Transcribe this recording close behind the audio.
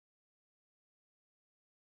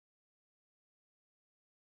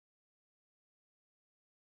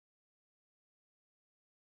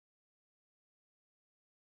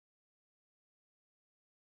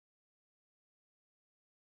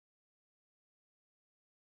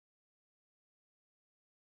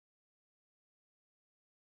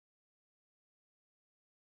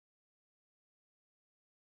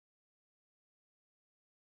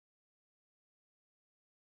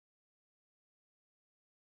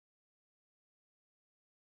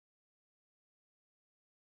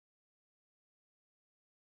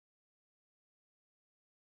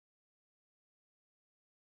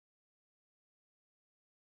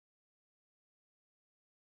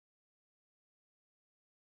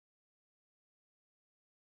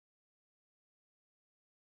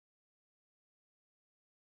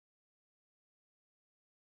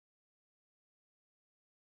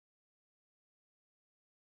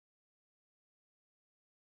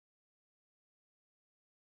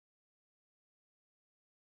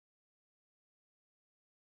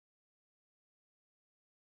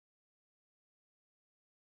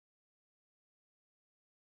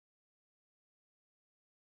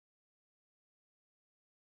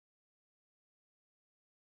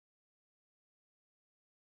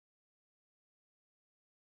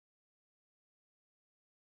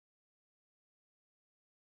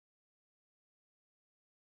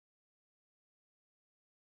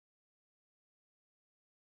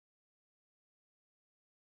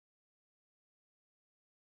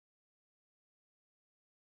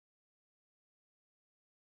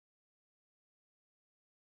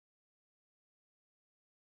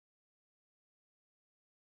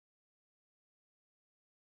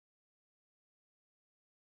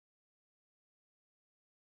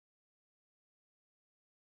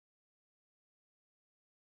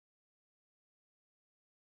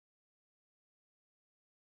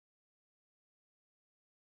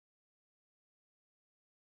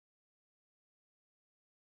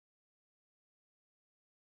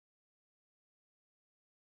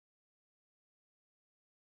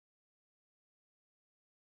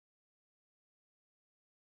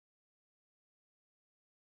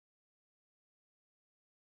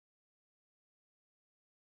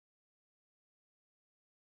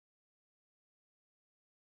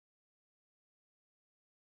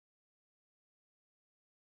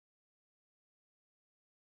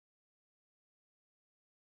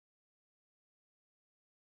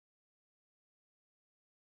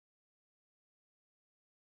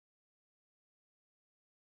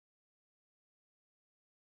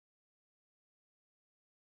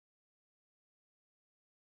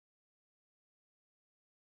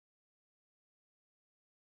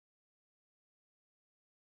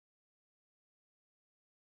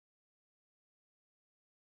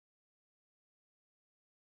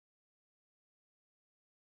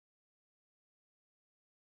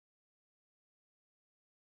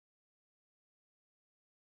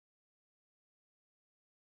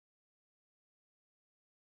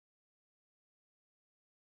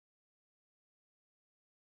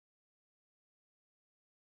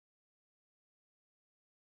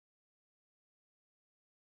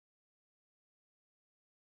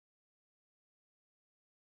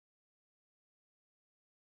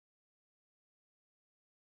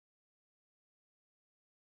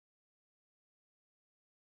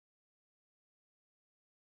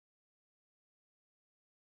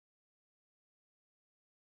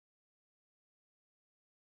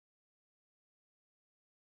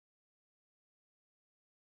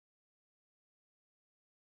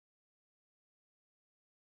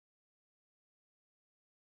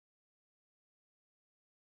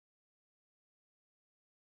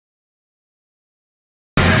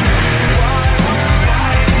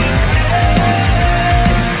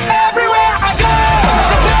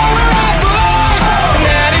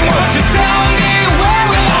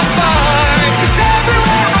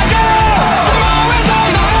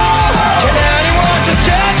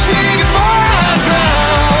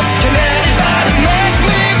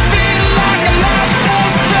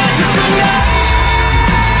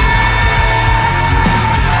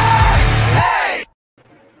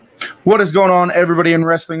What is going on, everybody, in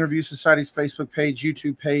Wrestling Review Society's Facebook page,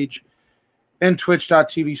 YouTube page, and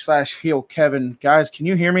twitch.tv/HeelKevin. Guys, can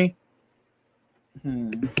you hear me?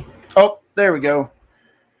 Oh, there we go.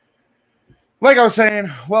 Like I was saying,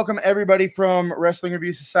 welcome everybody from Wrestling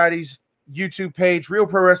Review Society's YouTube page, Real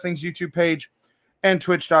Pro Wrestling's YouTube page, and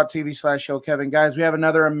twitch.tv/HeelKevin. Guys, we have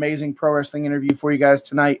another amazing pro wrestling interview for you guys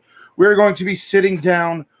tonight. We're going to be sitting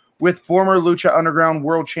down with former Lucha Underground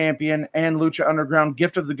World Champion and Lucha Underground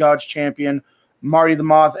Gift of the Gods Champion, Marty the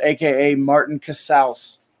Moth, a.k.a. Martin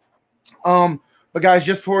Casaus. But guys,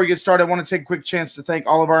 just before we get started, I want to take a quick chance to thank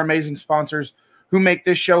all of our amazing sponsors who make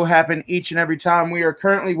this show happen each and every time. We are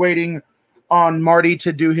currently waiting on Marty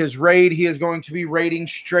to do his raid. He is going to be raiding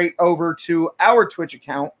straight over to our Twitch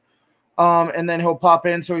account, and then he'll pop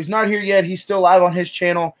in. So he's not here yet. He's still live on his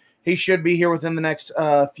channel. He should be here within the next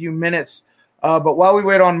few minutes. But while we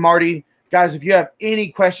wait on Marty, guys, if you have any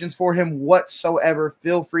questions for him whatsoever,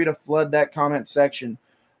 feel free to flood that comment section.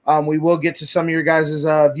 We will get to some of your guys'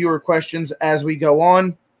 viewer questions as we go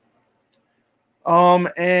on.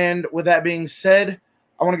 And with that being said,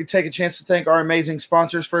 I want to take a chance to thank our amazing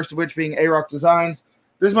sponsors, first of which being A-Rock Designs.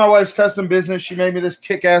 This is my wife's custom business. She made me this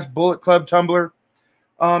kick-ass Bullet Club tumbler.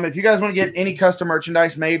 If you guys want to get any custom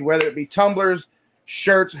merchandise made, whether it be tumblers,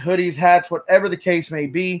 shirts, hoodies, hats, whatever the case may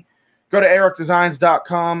be, go to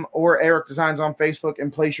arockdesigns.com or A-Rock Designs on Facebook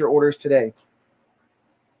and place your orders today.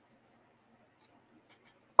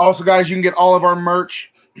 Also, guys, you can get all of our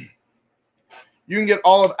merch. You can get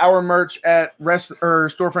all of our merch at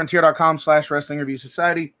storefrontier.com/Wrestling Review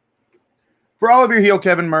Society for all of your Heel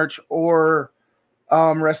Kevin merch or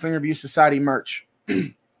Wrestling Review Society merch.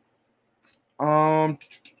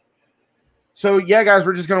 So, yeah, guys,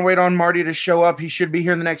 we're just going to wait on Marty to show up. He should be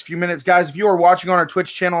here in the next few minutes. Guys, if you are watching on our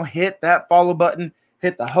Twitch channel, hit that follow button.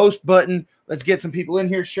 Hit the host button. Let's get some people in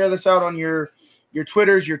here. Share this out on your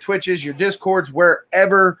Twitters, your Twitches, your Discords,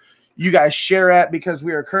 wherever you guys share at, because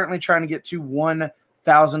we are currently trying to get to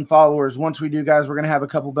 1,000 followers. Once we do, guys, we're going to have a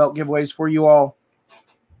couple belt giveaways for you all.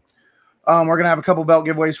 We're going to have a couple belt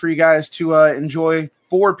giveaways for you guys to enjoy.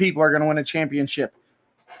 4 people are going to win a championship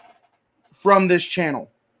from this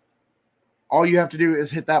channel. All you have to do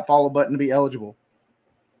is hit that follow button to be eligible.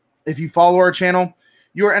 If you follow our channel,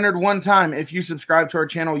 you are entered 1 time. If you subscribe to our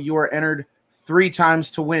channel, you are entered 3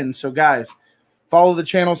 times to win. So, guys, follow the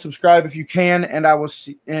channel, subscribe if you can, and we're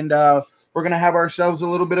going to have ourselves a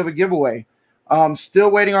little bit of a giveaway.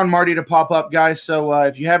 Still waiting on Marty to pop up, guys. So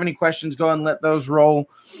if you have any questions, go ahead and let those roll.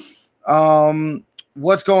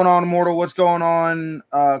 What's going on, Immortal? What's going on,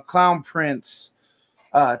 Clown Prince?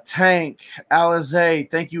 Tank,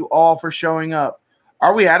 Alize, thank you all for showing up.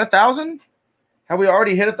 Are we at 1,000? Have we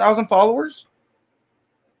already hit 1,000 followers?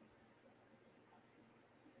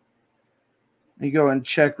 Let me go and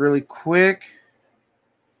check really quick.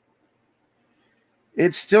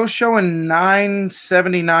 It's still showing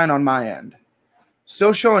 979 on my end.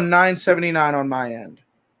 Still showing 979 on my end.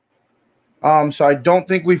 So I don't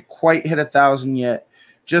think we've quite hit 1,000 yet.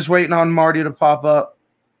 Just waiting on Marty to pop up.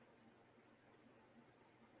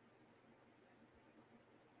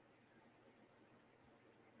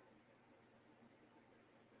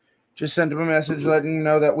 Just sent him a message letting him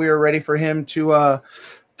know that we are ready for him to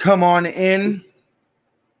come on in.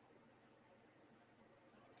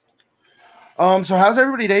 So how's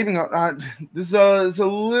everybody dating? This is a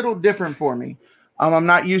little different for me. I'm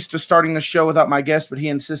not used to starting the show without my guest, but he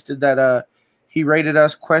insisted that he rated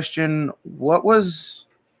us. Question: What was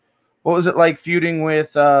it like feuding with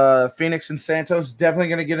Phoenix and Santos? Definitely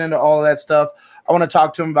going to get into all of that stuff. I want to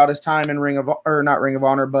talk to him about his time in not Ring of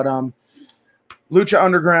Honor, but Lucha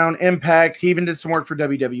Underground, Impact. He even did some work for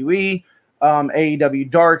WWE,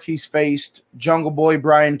 AEW Dark. He's faced Jungle Boy,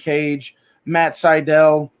 Brian Cage, Matt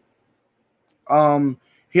Sydal.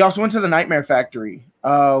 He also went to the Nightmare Factory,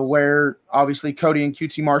 where obviously Cody and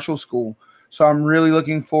QT Marshall school. So I'm really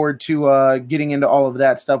looking forward to getting into all of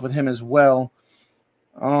that stuff with him as well.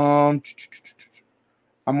 I'm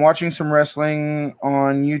watching some wrestling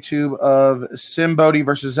on YouTube of Simbody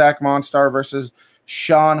versus Zach Monstar versus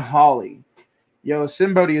Sean Hawley. Yo,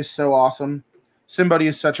 Simbody is so awesome. Simbody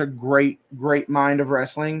is such a great, great mind of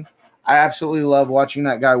wrestling. I absolutely love watching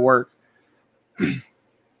that guy work.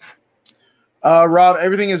 Rob,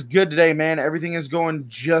 everything is good today, man. Everything is going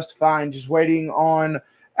just fine. Just waiting on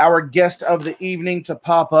our guest of the evening to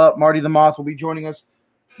pop up. Marty the Moth will be joining us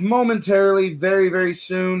momentarily, very, very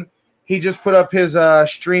soon. He just put up his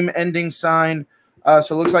stream ending sign.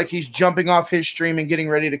 So it looks like he's jumping off his stream and getting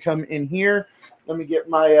ready to come in here. Let me get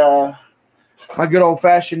my my good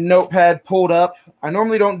old-fashioned notepad pulled up. I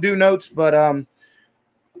normally don't do notes, but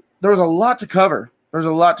there was a lot to cover. There's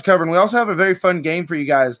a lot to cover, and we also have a very fun game for you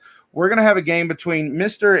guys. we're going to have a game between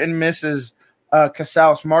Mr. and Mrs.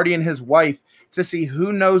 Casaus, Marty and his wife, to see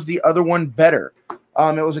who knows the other one better.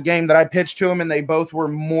 It was a game that I pitched to them, and they both were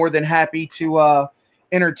more than happy to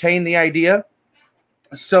entertain the idea.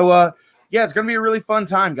 So, yeah, it's going to be a really fun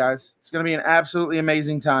time, guys. It's going to be an absolutely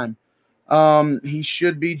amazing time. He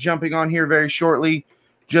should be jumping on here very shortly,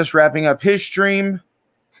 just wrapping up his stream.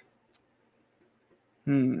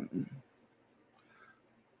 Lucha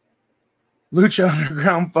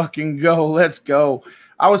Underground, fucking go. Let's go.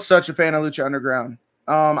 I was such a fan of Lucha Underground.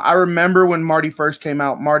 I remember when Marty first came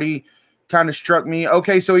out, Marty kind of struck me.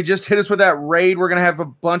 Okay, so he just hit us with that raid. We're going to have a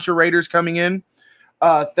bunch of raiders coming in.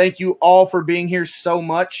 Thank you all for being here so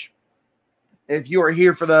much. If you are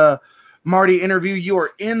here for the Marty interview, you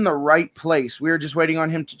are in the right place. We are just waiting on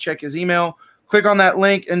him to check his email. Click on that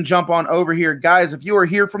link and jump on over here. Guys, if you are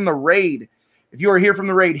here from the raid,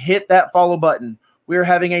 hit that follow button. We are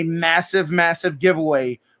having a massive, massive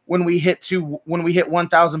giveaway when we hit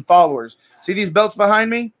 1,000 followers. See these belts behind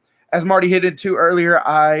me? As Marty hinted to earlier,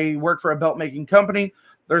 I work for a belt making company.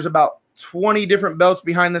 There's about 20 different belts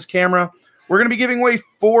behind this camera. We're going to be giving away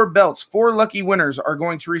 4 belts. 4 lucky winners are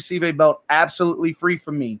going to receive a belt absolutely free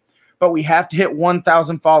from me. But we have to hit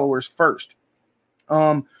 1,000 followers first.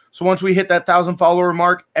 So once we hit that 1,000 follower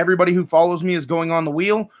mark, everybody who follows me is going on the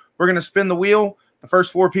wheel. We're going to spin the wheel. The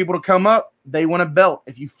first 4 people to come up, they win a belt.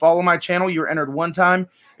 If you follow my channel, you're entered 1 time.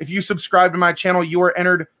 If you subscribe to my channel, you are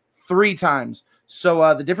entered 3 times.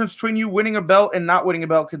 So the difference between you winning a belt and not winning a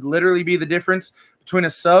belt could literally be the difference between a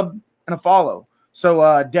sub and a follow.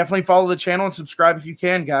 So definitely follow the channel and subscribe if you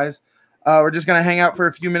can, guys. We're just going to hang out for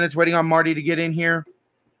a few minutes waiting on Marty to get in here.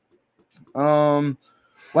 Wow,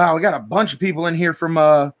 we got a bunch of people in here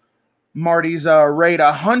from Marty's raid.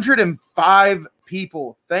 105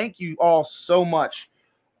 people. Thank you all so much.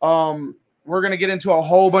 We're going to get into a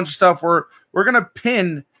whole bunch of stuff. We're going to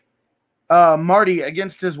pin Marty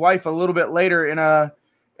against his wife a little bit later in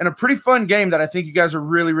a pretty fun game that I think you guys are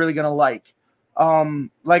really, really going to like.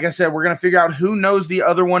 Like I said, we're going to figure out who knows the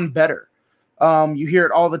other one better. You hear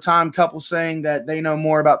it all the time, couples saying that they know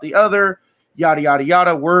more about the other, yada, yada,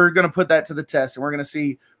 yada. We're going to put that to the test, and we're going to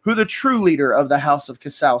see who the true leader of the House of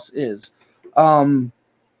Casaus is.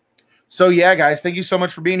 So, yeah, guys, thank you so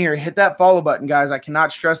much for being here. Hit that follow button, guys. I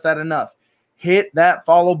cannot stress that enough. Hit that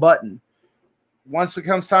follow button. Once it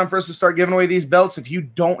comes time for us to start giving away these belts, if you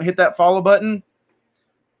don't hit that follow button,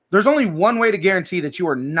 there's only one way to guarantee that you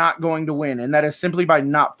are not going to win, and that is simply by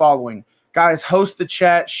not following. Guys, host the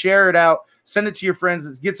chat, share it out, send it to your friends.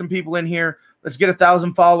 Let's get some people in here. Let's get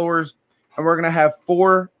 1,000 followers, and we're going to have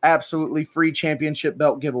 4 absolutely free championship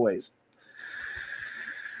belt giveaways.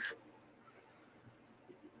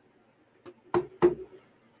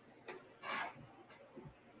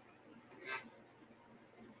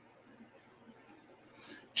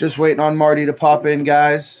 Just waiting on Marty to pop in,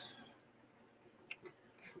 guys.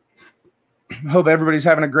 Hope everybody's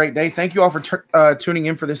having a great day. Thank you all for tuning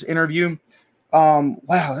in for this interview. Wow,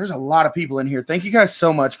 there's a lot of people in here. Thank you guys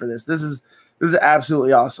so much for this. This is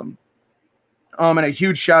absolutely awesome. And a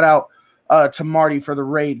huge shout out to Marty for the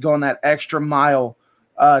raid, going that extra mile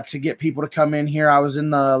to get people to come in here. I was in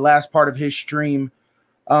the last part of his stream.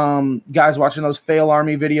 Guys watching those fail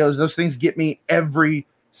army videos, those things get me every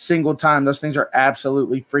single time. Those things are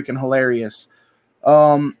absolutely freaking hilarious.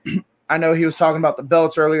 I know he was talking about the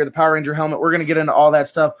belts earlier, the Power Ranger helmet. We're going to get into all that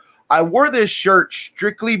stuff. I wore this shirt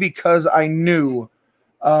strictly because I knew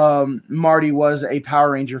Marty was a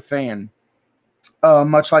Power Ranger fan.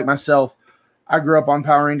 Much like myself, I grew up on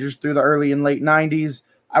Power Rangers through the early and late 90s.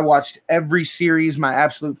 I watched every series, my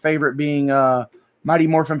absolute favorite being Mighty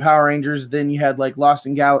Morphin Power Rangers. Then you had like Lost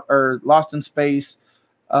in Space,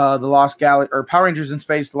 the Lost Galaxy, or Power Rangers in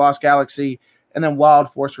Space, the Lost Galaxy, and then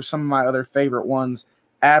Wild Force were some of my other favorite ones.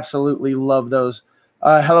 Absolutely love those.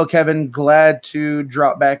 Hello, Kevin. Glad to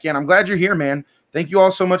drop back in. I'm glad you're here, man. Thank you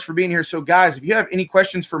all so much for being here. So, guys, if you have any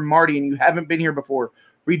questions for Marty and you haven't been here before,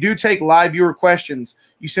 we do take live viewer questions.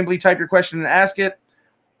 You simply type your question and ask it.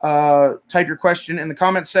 Type your question in the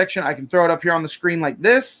comments section. I can throw it up here on the screen like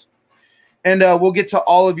this, and we'll get to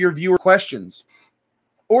all of your viewer questions,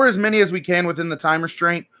 or as many as we can within the time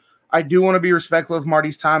restraint. I do want to be respectful of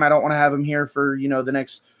Marty's time. I don't want to have him here for, the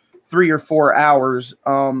next 3 or 4 hours.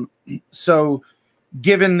 So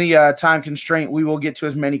given the time constraint, we will get to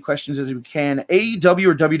as many questions as we can. AEW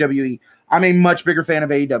or WWE? I'm a much bigger fan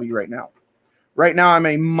of AEW right now. Right now, I'm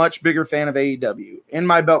a much bigger fan of AEW. In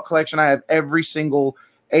my belt collection, I have every single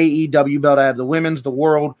AEW belt. I have the women's, the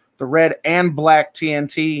world, the red and black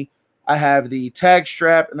TNT. I have the tag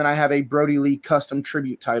strap, and then I have a Brody Lee custom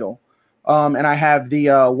tribute title. And I have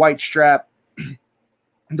the white strap,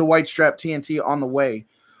 the white strap TNT on the way.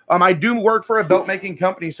 I do work for a belt making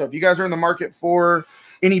company, so if you guys are in the market for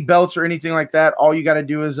any belts or anything like that, all you got to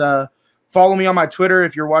do is follow me on my Twitter.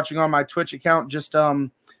 If you're watching on my Twitch account, just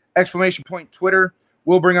exclamation point Twitter.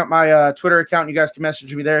 We'll bring up my Twitter account. You guys can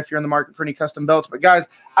message me there if you're in the market for any custom belts. But guys,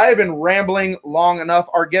 I have been rambling long enough.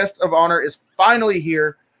 Our guest of honor is finally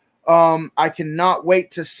here. I cannot wait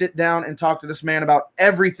to sit down and talk to this man about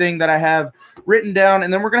everything that I have written down.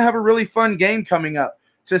 And then we're going to have a really fun game coming up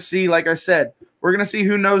to see, like I said, we're going to see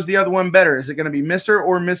who knows the other one better. Is it going to be Mr.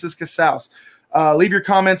 or Mrs. Casaus? Leave your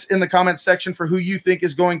comments in the comments section for who you think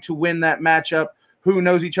is going to win that matchup, who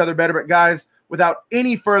knows each other better. But guys, without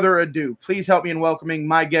any further ado, please help me in welcoming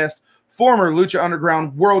my guest, former Lucha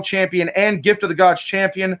Underground World Champion and Gift of the Gods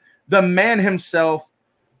Champion, the man himself,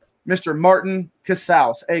 Mr. Martin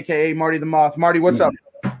Casaus, a.k.a. Marty the Moth. Marty, what's up?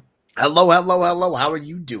 Hello, hello, hello. How are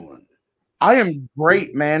you doing? I am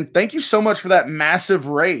great, man. Thank you so much for that massive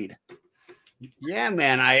raid. Yeah,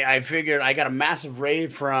 man. I figured I got a massive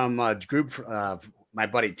raid from a group, my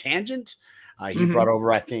buddy Tangent. He brought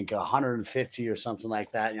over, I think, 150 or something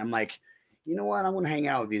like that. And I'm like, you know what? I'm going to hang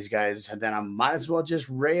out with these guys. And then I might as well just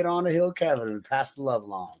raid on to Hill Kevin and pass the love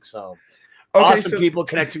along. So awesome people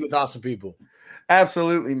connecting with awesome people.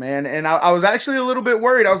 Absolutely, man. And I was actually a little bit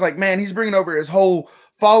worried. I was like, man, he's bringing over his whole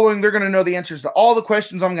following. They're going to know the answers to all the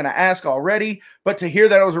questions I'm going to ask already. But to hear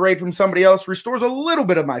that it was a raid from somebody else restores a little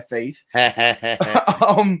bit of my faith.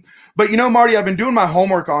 But you know, Marty, I've been doing my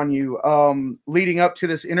homework on you leading up to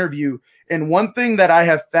this interview. And one thing that I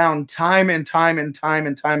have found time and time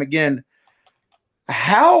again,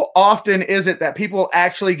 how often is it that people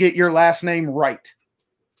actually get your last name right?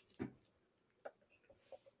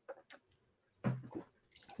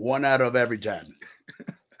 1 out of every 10.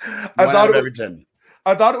 I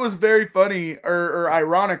thought it was very funny or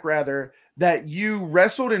ironic rather that you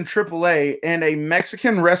wrestled in AAA and a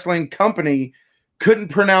Mexican wrestling company couldn't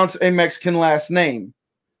pronounce a Mexican last name.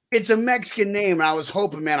 It's a Mexican name. And I was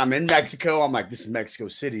hoping, man, I'm in Mexico. I'm like, this is Mexico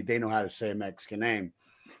City. They know how to say a Mexican name.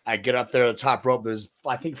 I get up there at the top rope. There's,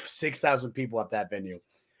 I think, 6,000 people at that venue.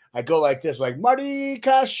 I go like this, like, Marty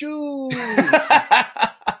Casaus.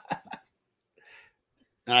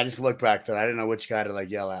 And I just look back there. I didn't know which guy to like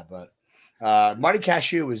yell at, but Marty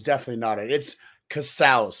Casaus was definitely not it. It's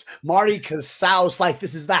Casaus. Marty Casaus. Like,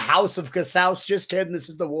 this is the house of Casaus. Just kidding. This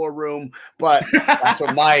is the war room. But that's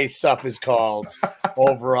what my stuff is called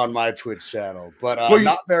over on my Twitch channel. But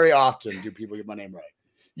not very often do people get my name right.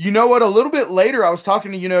 You know what? A little bit later, I was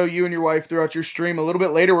talking to, you and your wife throughout your stream. A little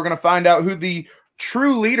bit later, we're going to find out who the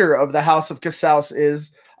true leader of the House of Casaus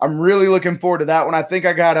is. I'm really looking forward to that one. I think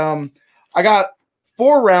I got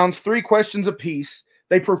 4 rounds, 3 questions apiece.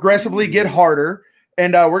 They progressively get harder,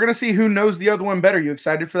 and we're going to see who knows the other one better. You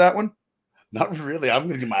excited for that one? Not really. I'm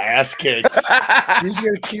going to get my ass kicked. She's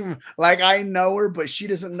going to keep, like, I know her, but she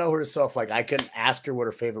doesn't know herself. Like, I can ask her what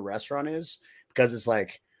her favorite restaurant is because it's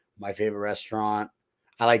like, my favorite restaurant.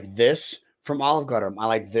 I like this from Olive Garden. I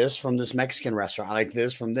like this from this Mexican restaurant. I like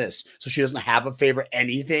this from this. So she doesn't have a favorite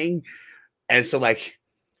anything. And so, like,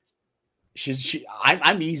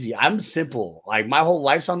 I'm easy. I'm simple. Like, my whole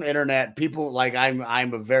life's on the internet. People, like,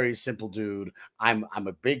 I'm a very simple dude. I'm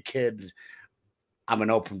a big kid. I'm an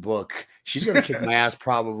open book. She's gonna kick my ass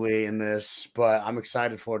probably in this, but I'm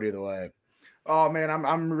excited for it either way. Oh man,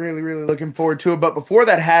 I'm really looking forward to it. But before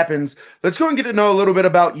that happens, let's go and get to know a little bit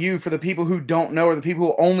about you for the people who don't know or the people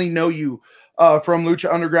who only know you from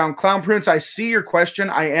Lucha Underground. Clown Prince, I see your question.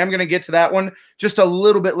 I am gonna get to that one just a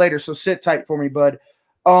little bit later, so sit tight for me, bud.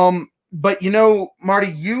 But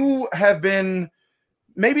Marty, you have been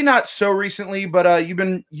maybe not so recently, but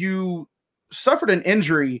you suffered an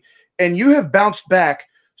injury and you have bounced back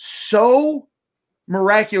so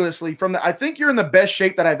miraculously from I think you're in the best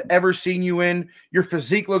shape that I've ever seen you in. Your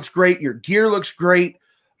physique looks great. Your gear looks great.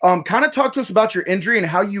 Kind of talk to us about your injury and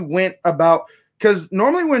how you went about, because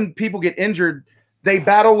normally when people get injured, they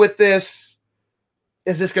battle with this.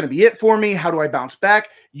 Is this going to be it for me? How do I bounce back?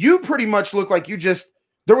 You pretty much look like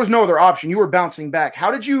there was no other option. You were bouncing back. How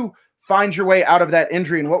did you find your way out of that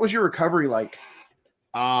injury and what was your recovery like?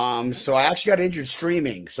 So I actually got injured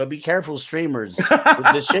streaming. So be careful, streamers.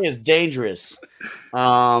 This shit is dangerous.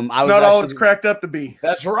 Not all it's cracked up to be.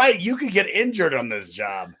 That's right. You could get injured on this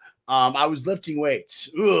job. I was lifting weights,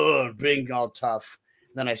 being all tough.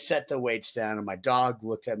 Then I set the weights down, and my dog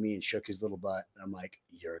looked at me and shook his little butt. And I'm like,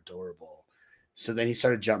 "You're adorable." So then he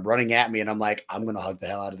started running at me, and I'm like, "I'm gonna hug the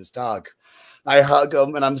hell out of this dog." I hug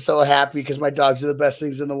him, and I'm so happy because my dogs are the best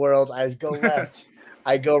things in the world. I go left,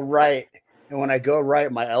 I go right. And when I go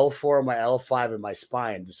right, my L4, my L5, and my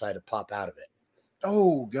spine decide to pop out of it.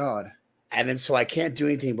 Oh, God. And then so I can't do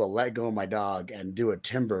anything but let go of my dog and do a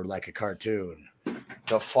timber like a cartoon.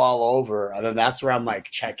 to fall over. And then that's where I'm like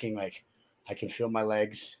checking, like I can feel my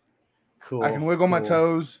legs. Cool. I can wiggle my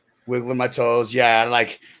toes. Wiggling my toes. Yeah.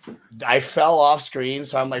 Like I fell off screen.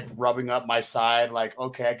 So I'm like rubbing up my side. Like,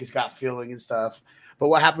 okay, I just got feeling and stuff. But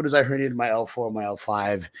what happened is I herniated my L4 and my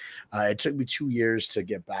L5. It took me 2 years to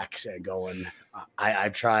get back going. I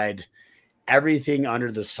tried everything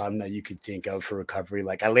under the sun that you could think of for recovery.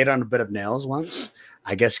 Like I laid on a bit of nails once.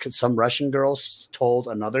 I guess some Russian girls told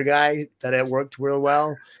another guy that it worked real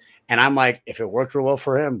well. And I'm like, if it worked real well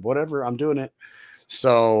for him, whatever, I'm doing it.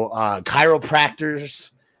 So chiropractors,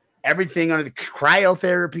 everything under the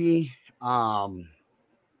cryotherapy,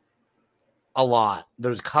 a lot. There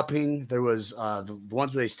was cupping. There was the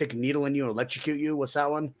ones where they stick a needle in you and electrocute you. What's that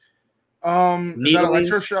one? Is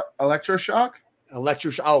that electroshock?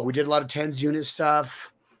 Oh, we did a lot of TENS unit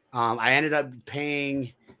stuff. I ended up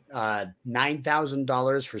paying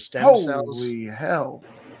 $9,000 for stem cells. Holy hell!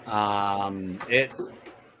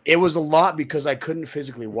 It was a lot because I couldn't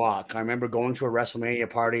physically walk. I remember going to a WrestleMania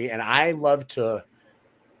party, and I love to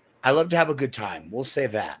have a good time. We'll say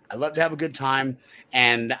that. I love to have a good time,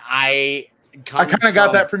 and I kind of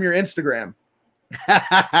got that from your Instagram.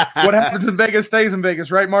 What happens in Vegas stays in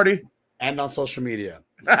Vegas, right, Marty? And on social media.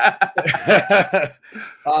 But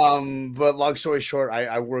long story short,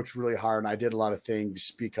 I worked really hard and I did a lot of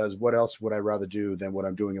things because what else would I rather do than what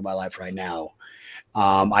I'm doing in my life right now?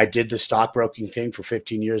 I did the stockbroking thing for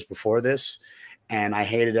 15 years before this, and I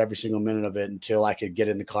hated every single minute of it until I could get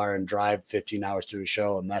in the car and drive 15 hours to a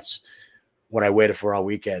show. And that's what I waited for all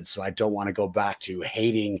weekend. So I don't want to go back to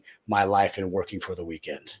hating my life and working for the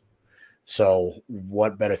weekend. So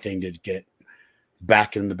what better thing to get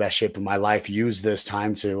back in the best shape of my life, use this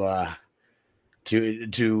time to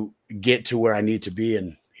get to where I need to be.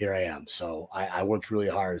 And here I am. So I worked really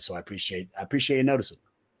hard. So I appreciate you noticing.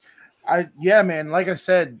 Yeah, man. Like I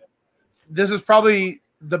said, this is probably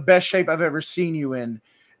the best shape I've ever seen you in.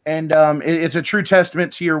 And it's a true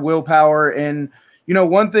testament to your willpower. And, you know,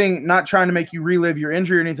 one thing, not trying to make you relive your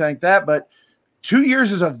injury or anything like that, but 2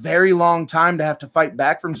 years is a very long time to have to fight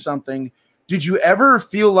back from something. Did you ever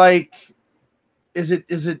feel like, is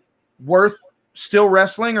it worth still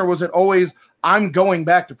wrestling, or was it always, I'm going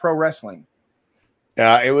back to pro wrestling?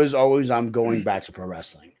 It was always, I'm going back to pro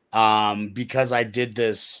wrestling. Because I did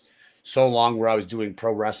this so long where I was doing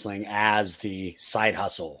pro wrestling as the side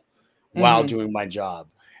hustle while doing my job.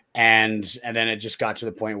 And then it just got to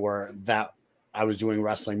the point where that I was doing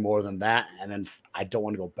wrestling more than that. And then I don't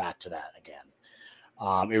want to go back to that again.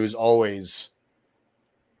 It was always,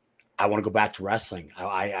 I want to go back to wrestling.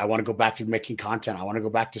 I want to go back to making content. I want to go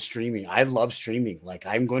back to streaming. I love streaming. Like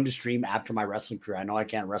I'm going to stream after my wrestling career. I know I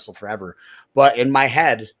can't wrestle forever, but in my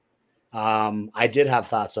head, I did have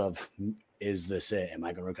thoughts of, is this it? Am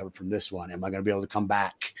I going to recover from this one? Am I going to be able to come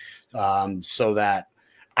back so that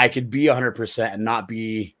I could be 100% and not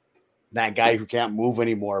be that guy who can't move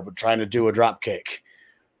anymore, but trying to do a drop kick?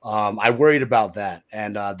 I worried about that.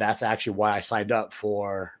 And that's actually why I signed up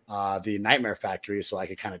for the Nightmare Factory, so I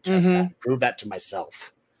could kind of test that, prove that to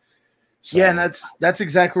myself. So, yeah, and that's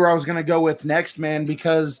exactly where I was going to go with next, man,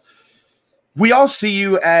 because we all see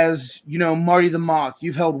you as, you know, Marty the Moth.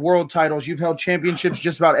 You've held world titles. You've held championships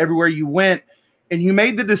just about everywhere you went. And you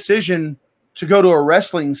made the decision to go to a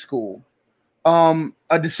wrestling school.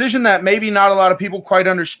 A decision that maybe not a lot of people quite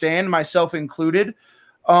understand, myself included.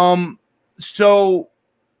 So,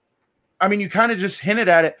 I mean, you kind of just hinted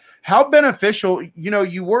at it. How beneficial, you know,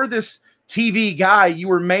 you were this TV guy. You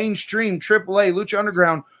were mainstream, AAA, Lucha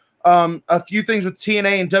Underground, a few things with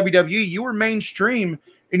TNA and WWE. You were mainstream,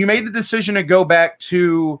 and you made the decision to go back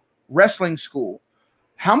to wrestling school.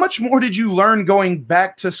 How much more did you learn going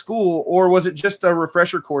back to school, or was it just a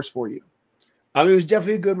refresher course for you? I mean, it was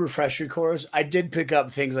definitely a good refresher course. I did pick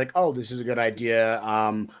up things like, oh, this is a good idea.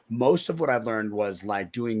 Most of what I've learned was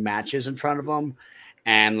like doing matches in front of them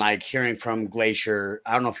and like hearing from Glacier.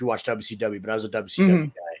 I don't know if you watched WCW, but I was a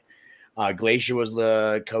WCW guy. Glacier was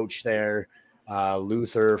the coach there.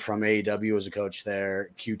 Luther from AEW was a coach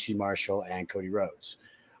there. QT Marshall and Cody Rhodes.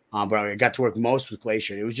 But I got to work most with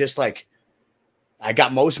Glacier. It was just like, I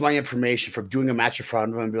got most of my information from doing a match in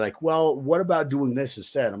front of him and be like, well, what about doing this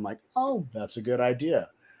instead? I'm like, oh, that's a good idea.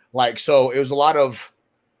 Like, so it was a lot of,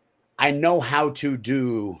 I know how to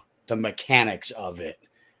do the mechanics of it.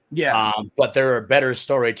 Yeah. But there are better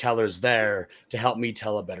storytellers there to help me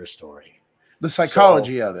tell a better story. The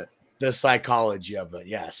psychology of it. The psychology of it.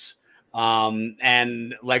 Yes.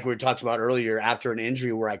 And like we talked about earlier, after an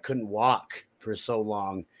injury where I couldn't walk for so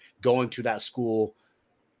long, going to that school,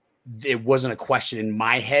 it wasn't a question in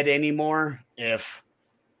my head anymore.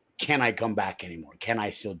 Can I come back anymore? Can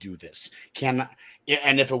I still do this? Yeah,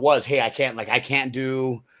 and if it was, hey, I can't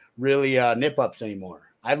do really nip ups anymore.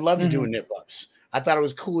 I loved doing nip ups. I thought it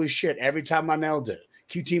was cool as shit every time I nailed it.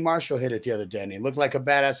 QT Marshall hit it the other day, and he looked like a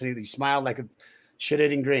badass, and he smiled like a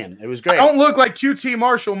shit-eating grin. It was great. I don't look like QT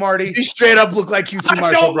Marshall, Marty. He straight up look like QT Marshall,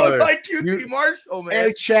 I don't brother. look like QT Marshall, man.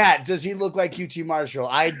 Hey, chat, does he look like QT Marshall?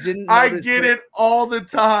 I didn't. I get it all the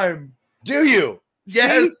time. Do you?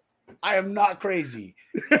 Yes. See? I am not crazy.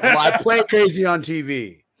 Well, I play crazy on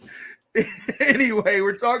TV. Anyway,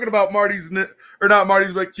 we're talking about Marty's, or not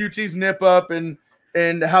Marty's, but QT's nip up and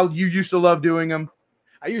how you used to love doing them.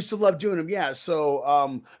 I used to love doing them, yeah.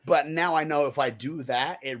 So, but now I know if I do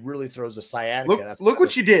that, it really throws a sciatica. Look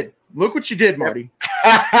what you did. Look what you did, Marty.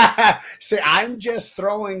 See, I'm just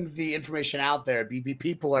throwing the information out there.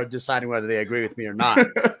 People are deciding whether they agree with me or not.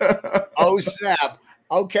 Oh, snap.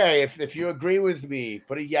 Okay, if you agree with me,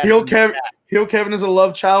 put a yes. Heel Kevin is a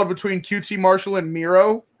love child between QT Marshall and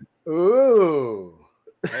Miro. Ooh.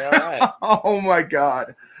 All right. Oh, my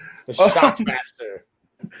God. The Shockmaster.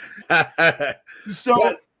 So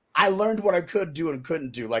but I learned what I could do and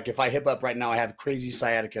couldn't do. Like if I hip up right now, I have crazy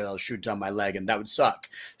sciatica. I'll shoot down my leg, and that would suck.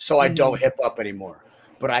 So I don't hip up anymore.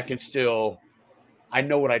 But I can still. I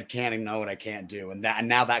know what I can and know what I can't do, and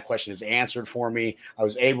now that question is answered for me. I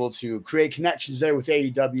was able to create connections there with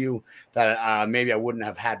AEW that maybe I wouldn't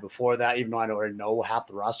have had before that, even though I already know half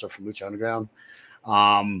the roster from Lucha Underground.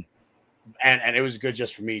 And it was good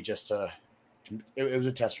just for me. It was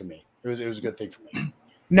a test for me. It was a good thing for me.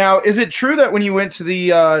 Now, is it true that when you went to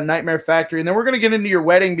the Nightmare Factory, and then we're going to get into your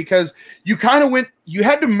wedding because you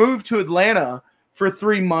had to move to Atlanta for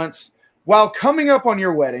 3 months while coming up on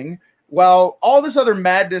your wedding, while all this other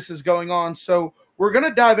madness is going on. So we're going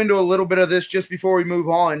to dive into a little bit of this just before we move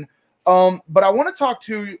on. But I want to talk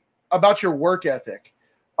to you about your work ethic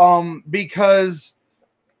because,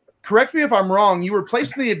 correct me if I'm wrong, you were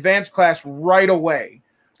placed in the advanced class right away.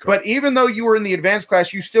 But even though you were in the advanced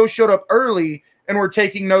class, you still showed up early and were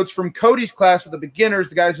taking notes from Cody's class with the beginners,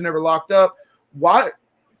 the guys who never locked up. Why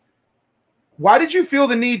did you feel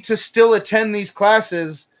the need to still attend these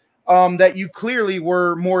classes that you clearly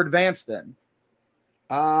were more advanced than?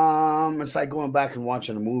 It's like going back and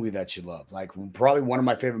watching a movie that you love. Like probably one of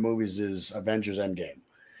my favorite movies is Avengers Endgame.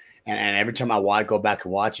 And every time I go back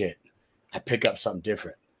and watch it, I pick up something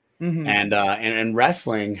different. Mm-hmm. And in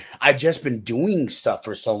wrestling, I've just been doing stuff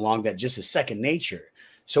for so long that just is second nature.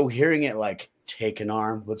 So hearing it like, take an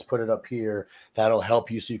arm, let's put it up here, that'll help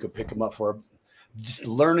you so you can pick them up for just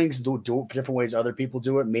learnings, do it different ways other people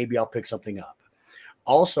do it. Maybe I'll pick something up.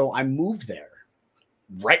 Also, I moved there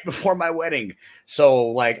right before my wedding. So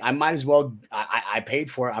like I might as well, I paid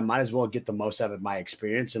for it. I might as well get the most out of my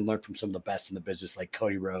experience and learn from some of the best in the business, like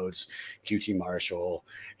Cody Rhodes, QT Marshall,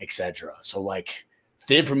 etc. So like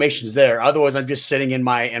the information's there. Otherwise, I'm just sitting in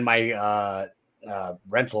my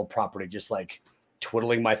rental property, just like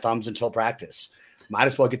twiddling my thumbs until practice. Might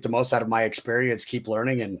as well get the most out of my experience, keep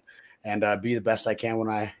learning, and be the best I can when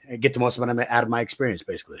I get the most out of my experience,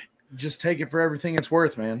 basically. Just take it for everything it's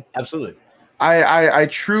worth, man. Absolutely. I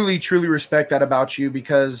truly, truly respect that about you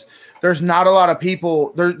because there's not a lot of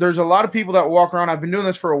people. There's a lot of people that walk around. I've been doing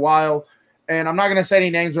this for a while, and I'm not going to say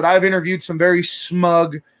any names, but I've interviewed some very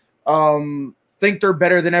smug, think they're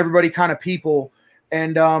better than everybody kind of people.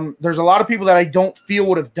 And there's a lot of people that I don't feel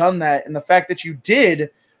would have done that. And the fact that you did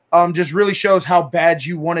just really shows how bad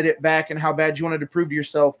you wanted it back and how bad you wanted to prove to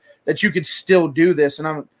yourself that you could still do this. And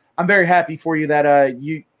I'm very happy for you that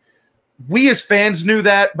we as fans knew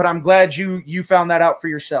that, but I'm glad you found that out for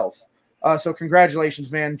yourself. So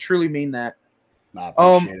congratulations, man. Truly mean that. I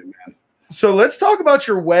appreciate it, man. So let's talk about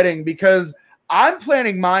your wedding because I'm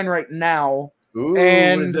planning mine right now. Ooh,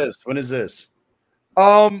 when is this?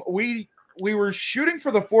 We were shooting for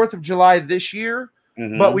the 4th of July this year,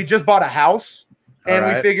 but we just bought a house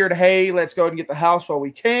and we figured, hey, let's go ahead and get the house while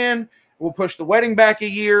we can. We'll push the wedding back a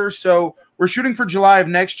year. So we're shooting for July of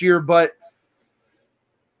next year, but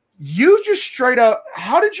you just straight up,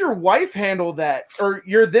 how did your wife handle that? Or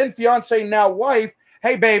your then fiance, now wife,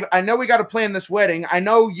 hey, babe, I know we got to plan this wedding. I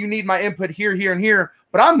know you need my input here, here, and here,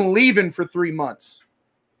 but I'm leaving for 3 months.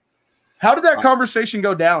 How did that conversation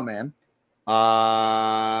go down, man?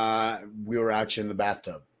 We were actually in the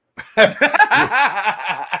bathtub.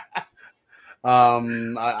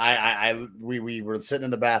 We were sitting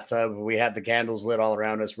in the bathtub. We had the candles lit all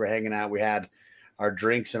around us. We're hanging out. We had our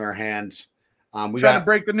drinks in our hands. We trying to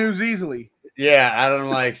break the news easily. Yeah, I don't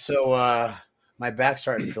like. So my back's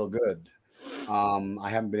starting to feel good. I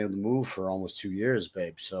haven't been able to move for almost 2 years,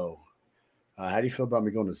 babe. So how do you feel about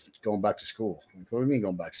me going back to school? Like, what do you mean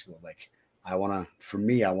going back to school? Like, I want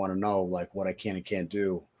to know like what I can and can't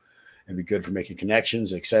do and be good for making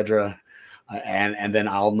connections, etc. and then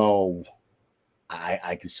I'll know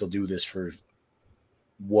I can still do this for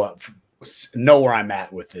know where I'm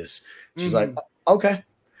at with this. She's like, okay.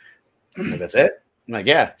 I'm like, that's it? I'm like,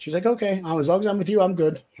 yeah. She's like, okay. As long as I'm with you, I'm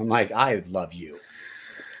good. I'm like, I love you.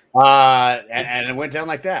 And it went down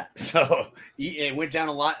like that. So it went down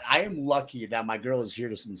a lot. I am lucky that my girl is here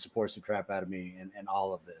to support the crap out of me and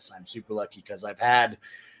all of this. I'm super lucky because I've had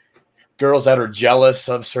girls that are jealous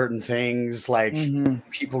of certain things, like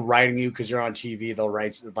people writing you because you're on TV. They'll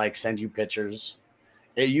write, like, send you pictures.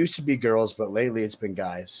 It used to be girls, but lately it's been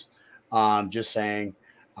guys. Just saying,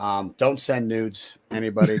 don't send nudes.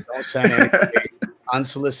 Anybody, don't send anybody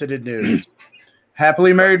unsolicited nudes.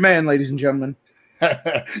 Happily married man, ladies and gentlemen.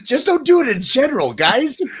 Just don't do it in general,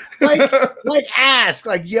 guys. Like ask,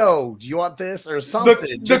 like, yo, do you want this or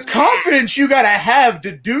something? The confidence you gotta have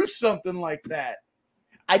to do something like that.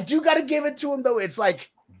 I do gotta give it to him though. It's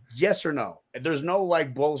like yes or no. There's no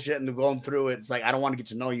like bullshit and going through it. It's like I don't want to get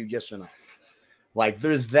to know you, yes or no. Like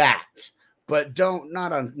there's that, but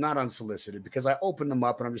not unsolicited because I open them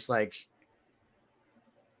up and I'm just like,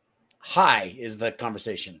 hi is the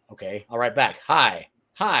conversation. Okay, I'll write back. Hi.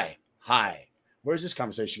 Where's this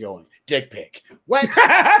conversation going? Dick pic. What?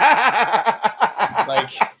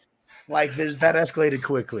 like there's that escalated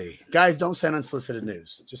quickly. Guys, don't send unsolicited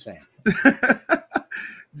news. Just saying.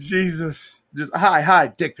 Jesus. Just hi,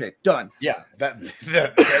 dick pic. Done. Yeah, that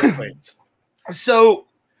escalates. So,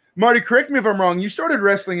 Marty, correct me if I'm wrong. You started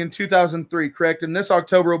wrestling in 2003, correct? And this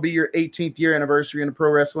October will be your 18th year anniversary in pro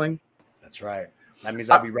wrestling. That's right. That means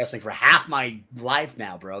I'll be wrestling for half my life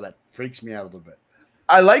now, bro. That freaks me out a little bit.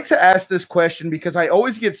 I like to ask this question because I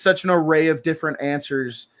always get such an array of different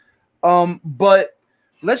answers. But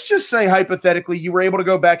let's just say hypothetically you were able to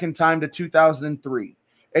go back in time to 2003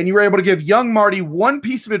 and you were able to give young Marty one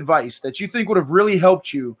piece of advice that you think would have really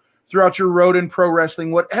helped you throughout your road in pro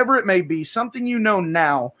wrestling, whatever it may be, something you know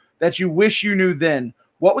now that you wish you knew then.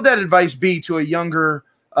 What would that advice be to a younger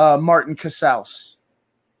Martin Casaus?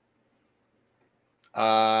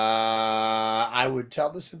 I would tell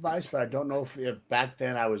this advice, but I don't know if back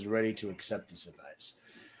then I was ready to accept this advice.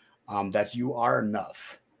 That you are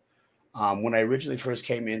enough. When I originally first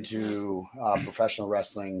came into professional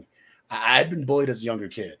wrestling, I had been bullied as a younger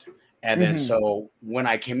kid. And then so when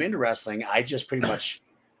I came into wrestling, I just pretty much,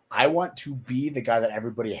 I want to be the guy that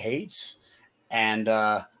everybody hates. And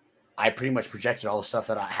I pretty much projected all the stuff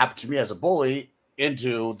that happened to me as a bully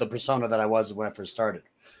into the persona that I was when I first started.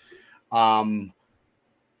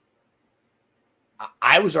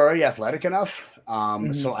 I was already athletic enough.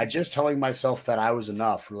 So I just telling myself that I was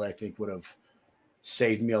enough really, I think would have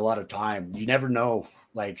saved me a lot of time. You never know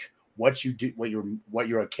like what you do, what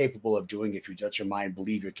you're capable of doing. If you let your mind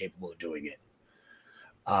believe you're capable of doing it.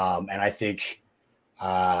 And I think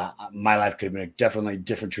my life could have been a definitely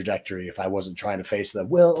different trajectory if I wasn't trying to face the,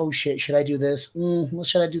 well, oh shit, should I do this? Well,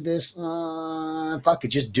 should I do this? Fuck it,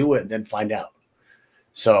 just do it and then find out.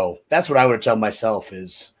 So that's what I would tell myself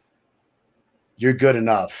is, you're good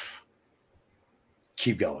enough.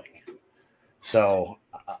 Keep going. So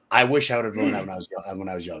I wish I would have learned that when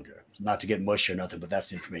I was younger. Not to get mushy or nothing, but that's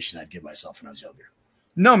the information I'd give myself when I was younger.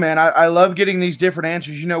 No, man, I love getting these different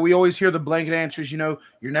answers. You know, we always hear the blanket answers. You know,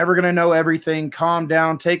 you're never going to know everything. Calm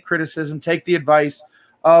down, take criticism, take the advice.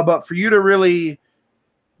 But for you to really,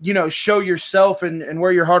 you know, show yourself and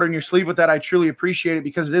wear your heart on your sleeve with that, I truly appreciate it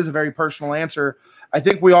because it is a very personal answer. I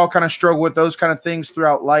think we all kind of struggle with those kind of things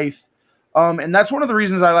throughout life. And that's one of the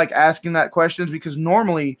reasons I like asking that questions because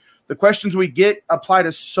normally the questions we get apply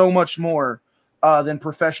to so much more than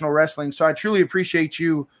professional wrestling. So I truly appreciate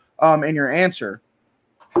you and your answer.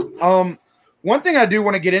 One thing I do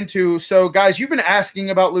want to get into. So guys, you've been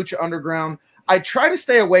asking about Lucha Underground. I try to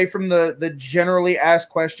stay away from the generally asked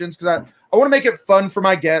questions because I want to make it fun for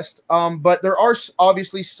my guest. But there are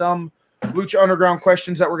obviously some Lucha Underground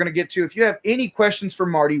questions that we're going to get to. If you have any questions for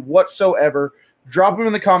Marty whatsoever, drop them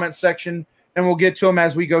in the comments section, and we'll get to them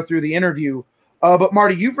as we go through the interview. But,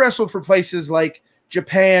 Marty, you've wrestled for places like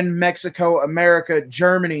Japan, Mexico, America,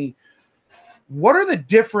 Germany. What are the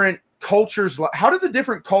different cultures? How do the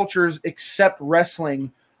different cultures accept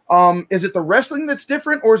wrestling? Is it the wrestling that's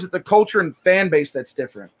different, or is it the culture and fan base that's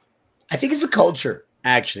different? I think it's a culture,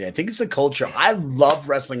 actually. I think it's a culture. I love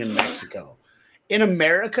wrestling in Mexico. In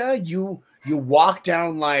America, you walk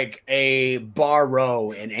down like a bar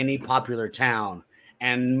row in any popular town,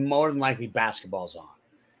 and more than likely basketball's on.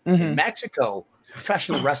 In Mexico,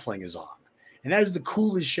 professional wrestling is on. And that is the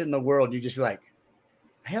coolest shit in the world. You just be like,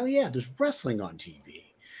 hell yeah, there's wrestling on TV.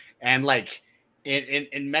 And like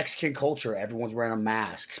in Mexican culture, everyone's wearing a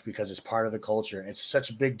mask because it's part of the culture. It's such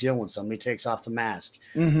a big deal when somebody takes off the mask.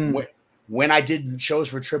 when I did shows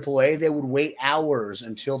for AAA, they would wait hours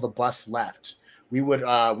until the bus left. We would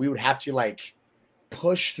have to like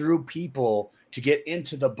push through people to get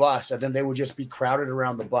into the bus, and then they would just be crowded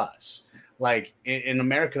around the bus. Like in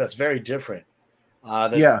America, that's very different.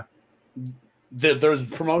 There's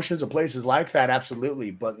promotions of places like that,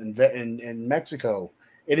 absolutely, but in Mexico,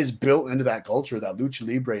 it is built into that culture that lucha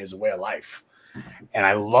libre is a way of life, and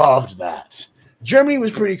I loved that. Germany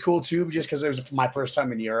was pretty cool too, just because it was my first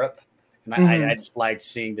time in Europe, and I just liked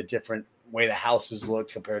seeing the different way the houses look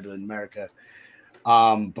compared to America.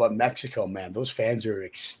 But Mexico, man, those fans are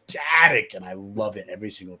ecstatic, and I love it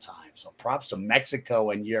every single time. So props to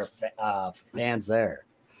Mexico and your fans there.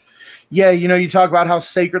 Yeah, you know, you talk about how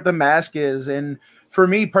sacred the mask is, and for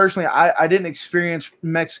me personally, I didn't experience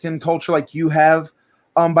Mexican culture like you have,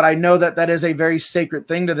 but I know that is a very sacred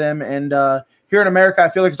thing to them. And here in America, I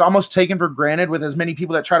feel like it's almost taken for granted with as many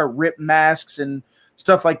people that try to rip masks and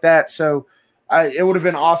stuff like that. So it would have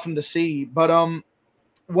been awesome to see. But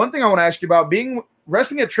one thing I want to ask you about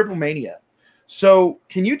wrestling at Triple Mania. So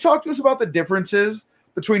can you talk to us about the differences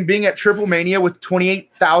between being at Triple Mania with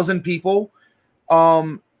 28,000 people,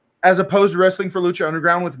 as opposed to wrestling for Lucha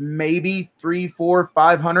Underground with maybe 300, 400,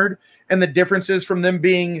 500, and the differences from them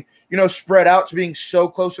being, you know, spread out to being so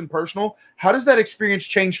close and personal? How does that experience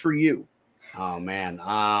change for you? Oh man,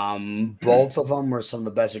 both of them were some of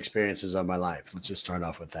the best experiences of my life. Let's just start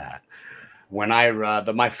off with that. When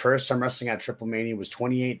my first time wrestling at Triple Mania was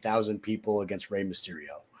 28,000 people against Rey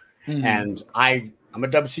Mysterio, and I'm a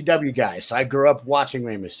WCW guy, so I grew up watching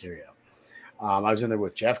Rey Mysterio. I was in there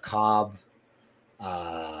with Jeff Cobb,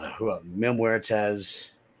 Mil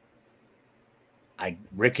Muertes,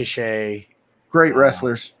 Ricochet, great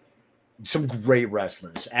wrestlers, some great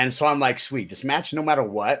wrestlers, and so I'm like, sweet, this match, no matter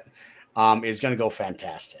what, is going to go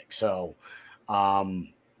fantastic. So,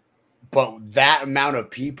 but that amount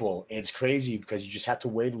of people, it's crazy because you just have to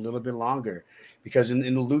wait a little bit longer. Because in the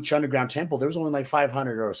Lucha Underground Temple, there was only like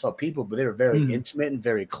 500 or so people, but they were very intimate and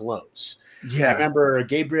very close. Yeah, I remember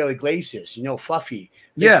Gabriel Iglesias, you know, Fluffy,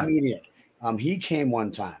 comedian. He came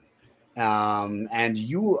one time, and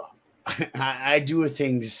I do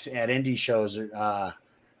things at indie shows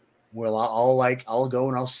where I'll go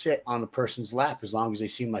and I'll sit on the person's lap as long as they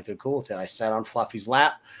seem like they're cool with it. I sat on Fluffy's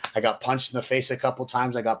lap. I got punched in the face a couple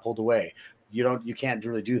times. I got pulled away. You can't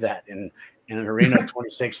really do that in an arena of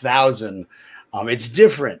 26,000. It's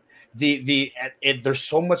different. They're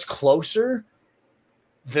so much closer.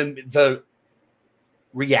 The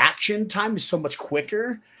reaction time is so much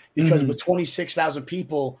quicker because with 26,000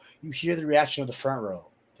 people, you hear the reaction of the front row.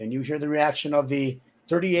 Then you hear the reaction of the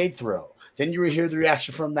 38th row. Then you hear the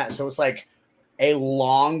reaction from that. So it's like a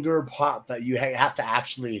longer pop that you have to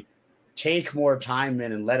actually take more time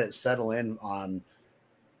in and let it settle in on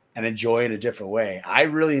and enjoy in a different way. I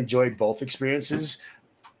really enjoyed both experiences,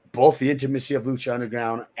 both the intimacy of Lucha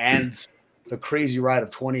Underground and the crazy ride of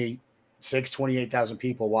 28,000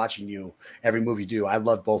 people watching you every move you do. I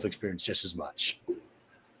love both experiences just as much.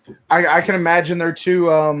 I can imagine they're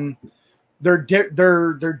two. They're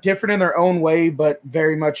different in their own way, but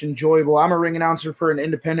very much enjoyable. I'm a ring announcer for an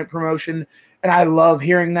independent promotion, and I love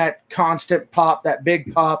hearing that constant pop, that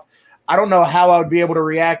big pop. I don't know how I would be able to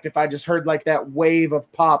react if I just heard like that wave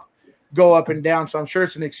of pop go up and down. So I'm sure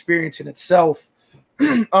it's an experience in itself.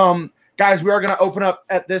 Guys, we are going to open up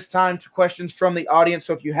at this time to questions from the audience.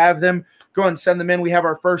 So if you have them, go ahead and send them in. We have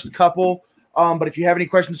our first couple. But if you have any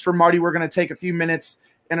questions for Marty, we're going to take a few minutes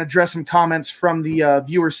and address some comments from the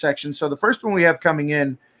viewer section. So the first one we have coming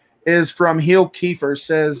in is from Heel Kiefer.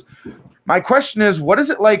 Says, my question is, what is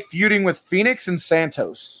it like feuding with Phoenix and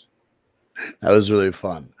Santos? That was really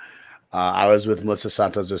fun. I was with Melissa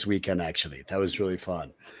Santos this weekend, actually. That was really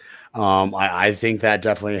fun. I think that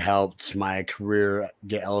definitely helped my career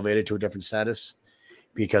get elevated to a different status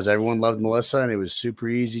because everyone loved Melissa and it was super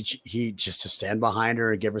easy just to stand behind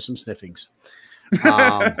her and give her some sniffings.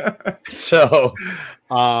 I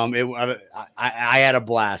had a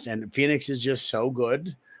blast, and Phoenix is just so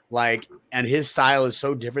good. And his style is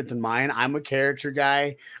so different than mine. I'm a character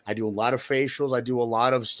guy. I do a lot of facials. I do a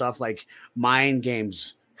lot of stuff like mind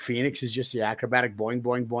games. Phoenix is just the acrobatic boing,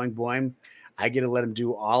 boing, boing, boing. I get to let him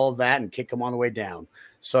do all of that and kick him on the way down.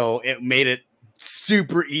 So it made it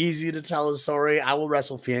super easy to tell a story. I will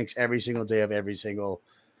wrestle Phoenix every single day of every single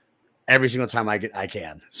time I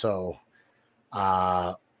can. So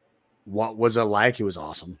what was it like? It was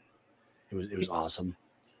awesome. It was awesome.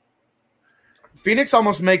 Phoenix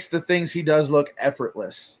almost makes the things he does look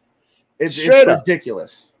effortless. It's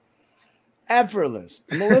ridiculous. Effortless.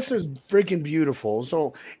 Melissa's freaking beautiful.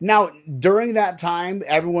 So now during that time,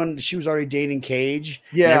 she was already dating Cage.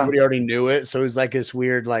 Yeah. Everybody already knew it. So it was like this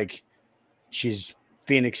weird, like, she's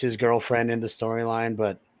Phoenix's girlfriend in the storyline,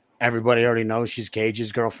 but everybody already knows she's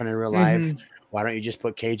Cage's girlfriend in real life. Why don't you just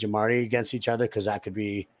put Cage and Marty against each other? Because that could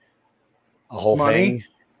be a whole thing.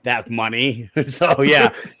 That money. So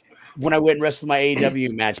yeah. When I went and wrestled my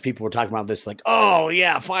AEW match, people were talking about this, like, "Oh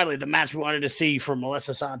yeah, finally the match we wanted to see from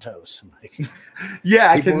Melissa Santos." I'm like, yeah,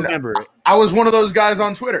 I can remember it. I was one of those guys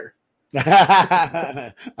on Twitter.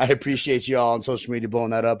 I appreciate you all on social media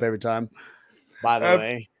blowing that up every time. By the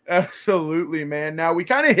way, absolutely, man. Now we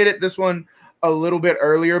kind of hit it this one a little bit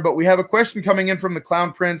earlier, but we have a question coming in from the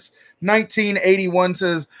Clown Prince 1981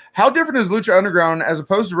 says, "How different is Lucha Underground as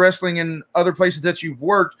opposed to wrestling in other places that you've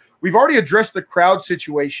worked? We've already addressed the crowd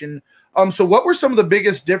situation. So what were some of the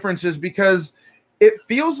biggest differences? Because it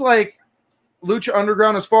feels like Lucha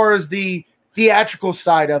Underground, as far as the theatrical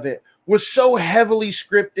side of it, was so heavily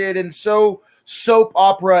scripted and so soap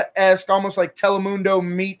opera-esque, almost like Telemundo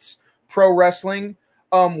meets pro wrestling.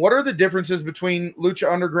 What are the differences between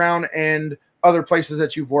Lucha Underground and other places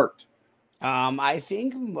that you've worked?" I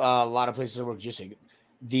think a lot of places I work, just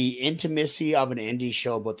the intimacy of an indie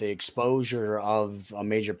show, but the exposure of a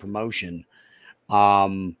major promotion.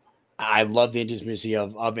 I love the intimacy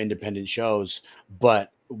of independent shows,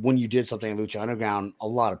 but when you did something in Lucha Underground, a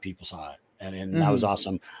lot of people saw it, and that was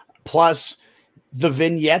awesome. Plus, the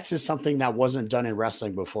vignettes is something that wasn't done in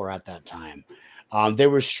wrestling before at that time. They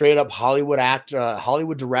were straight up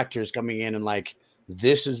Hollywood directors coming in and like,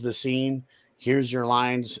 this is the scene, here's your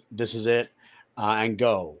lines, this is it, and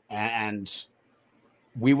go. And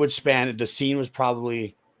we would spend, the scene was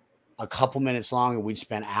probably a couple minutes long, and we'd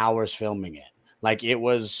spend hours filming it. Like, it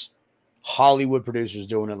was Hollywood producers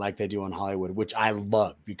doing it like they do in Hollywood, which I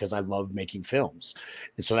love because I love making films.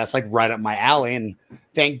 And so that's like right up my alley. And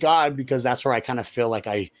thank God, because that's where I kind of feel like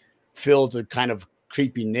I filled a kind of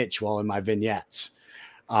creepy niche while in my vignettes.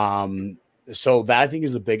 So that I think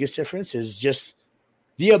is the biggest difference, is just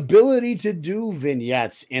the ability to do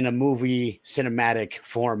vignettes in a movie cinematic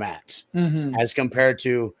format as compared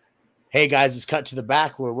to, hey guys, it's cut to the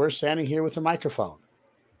back where we're standing here with a microphone.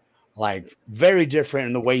 Like, very different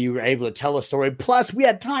in the way you were able to tell a story. Plus, we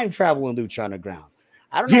had time travel in Lucha Underground.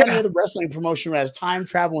 I don't know any other wrestling promotion that has time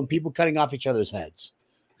travel and people cutting off each other's heads.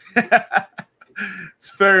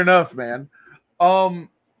 It's fair enough, man. One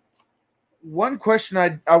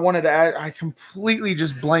question I wanted to add, I completely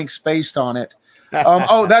just blank spaced on it.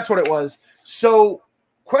 Oh, that's what it was. So,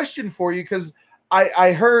 question for you, because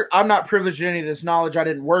I heard, I'm not privileged to any of this knowledge. I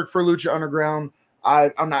didn't work for Lucha Underground.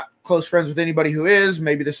 I'm not close friends with anybody who is.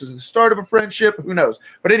 Maybe this is the start of a friendship. Who knows?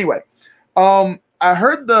 But anyway, I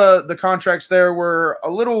heard the contracts there were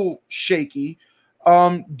a little shaky.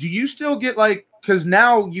 Do you still get, like, because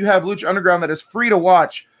now you have Lucha Underground that is free to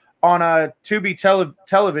watch on a Tubi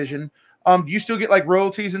television. Do you still get like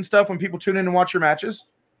royalties and stuff when people tune in and watch your matches?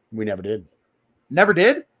 We never did. Never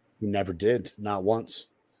did? We never did. Not once.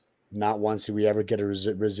 Not once did we ever get a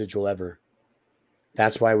residual ever.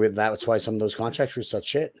 That's why some of those contracts were such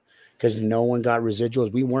shit, because no one got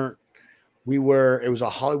residuals. It was a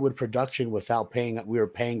Hollywood production without paying. We were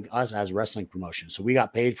paying us as wrestling promotion. So we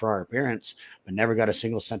got paid for our appearance, but never got a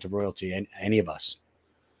single cent of royalty, any of us.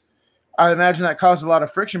 I imagine that caused a lot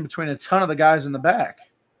of friction between a ton of the guys in the back.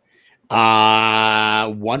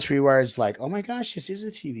 Once we were like, oh my gosh, this is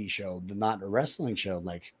a TV show, not a wrestling show.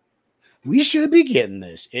 Like, we should be getting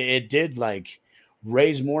this. It did like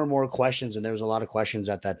raise more and more questions. And there was a lot of questions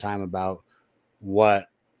at that time about what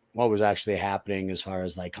was actually happening as far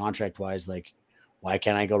as like contract wise, like, why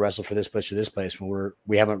can't I go wrestle for this place or this place when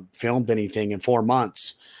we haven't filmed anything in 4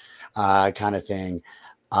 months, kind of thing.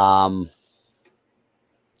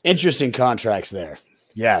 Interesting contracts there.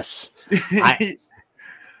 Yes.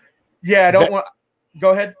 Yeah, I don't want. Go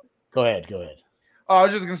ahead. Go ahead. I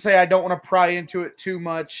was just gonna say I don't want to pry into it too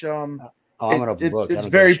much. It's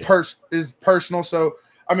very personal. So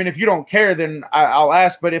I mean, if you don't care, then I'll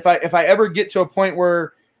ask. But if I ever get to a point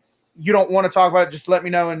where you don't want to talk about it, just let me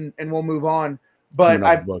know and we'll move on. But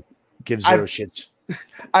I've shits.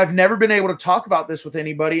 I've never been able to talk about this with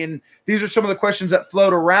anybody, and these are some of the questions that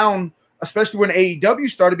float around, especially when AEW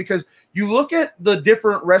started, because you look at the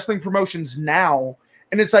different wrestling promotions now.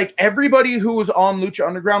 And it's like everybody who was on Lucha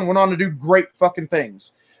Underground went on to do great fucking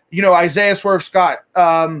things. You know, Isaiah Swerve Scott,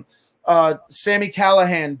 Sammy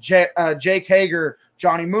Callahan, Jake Hager,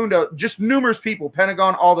 Johnny Mundo, just numerous people,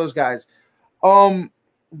 Pentagon, all those guys.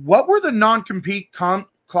 What were the non-compete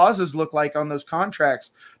clauses look like on those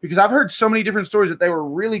contracts? Because I've heard so many different stories that they were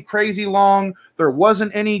really crazy long. There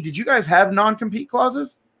wasn't any. Did you guys have non-compete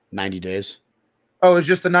clauses? 90 days. Oh, it was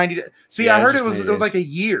just the 90 days. See, yeah, I heard it was like a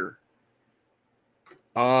year.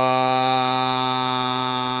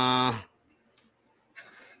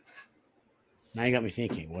 Now you got me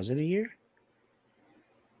thinking. Was it a year?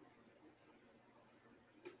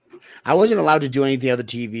 I wasn't allowed to do anything other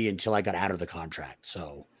TV until I got out of the contract.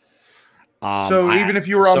 So, even if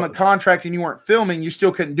you were on the contract and you weren't filming, you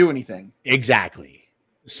still couldn't do anything. Exactly.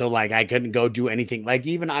 So like I couldn't go do anything. Like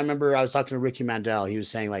even I remember I was talking to Ricky Mandel. He was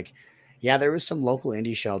saying like, yeah, there was some local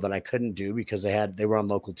indie show that I couldn't do because they were on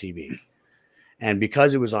local TV. And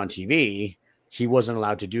because it was on TV, he wasn't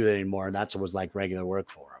allowed to do that anymore. And that's what was like regular work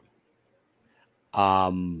for him.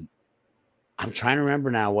 I'm trying to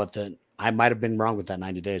remember now I might have been wrong with that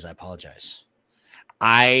 90 days. I apologize.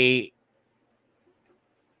 I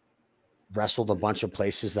wrestled a bunch of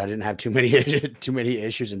places that didn't have too many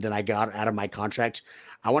issues. And then I got out of my contract.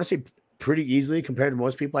 I want to say pretty easily compared to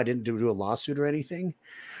most people. I didn't do a lawsuit or anything.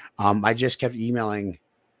 I just kept emailing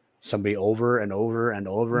somebody over and over and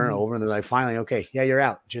over and over. And they're like, finally, okay, yeah, you're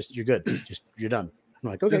out. You're good. You're done. I'm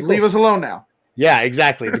like, okay, just leave us alone now. Yeah,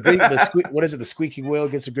 exactly. What is it? The squeaky wheel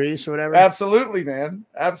gets the grease or whatever. Absolutely, man.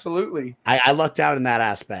 Absolutely. I lucked out in that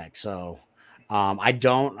aspect. So I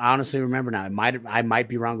don't honestly remember now. I might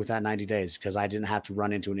be wrong with that 90 days because I didn't have to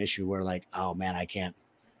run into an issue where like, oh man, I can't.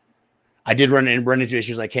 I did run into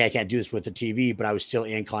issues like, hey, I can't do this with the TV, but I was still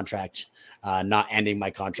in contract, not ending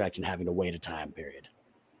my contract and having to wait a time period.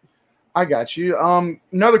 I got you.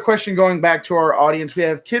 Another question going back to our audience. We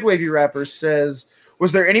have Kid Wavy Rapper says,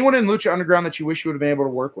 was there anyone in Lucha Underground that you wish you would have been able to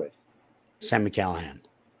work with? Sammy Callahan,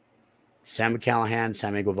 Sammy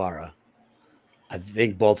Guevara. I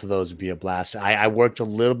think both of those would be a blast. I worked a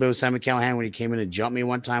little bit with Sammy Callahan when he came in and jumped me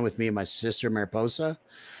one time with me and my sister Mariposa.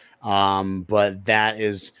 But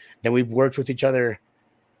then we've worked with each other.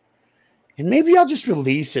 And maybe I'll just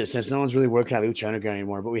release it since no one's really working at Lucha Underground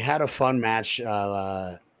anymore. But we had a fun match. It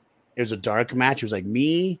was a dark match. It was like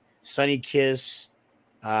me, Sonny Kiss,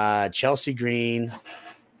 Chelsea Green,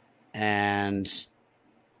 and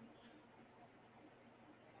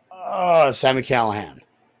Sammy Callahan.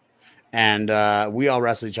 And we all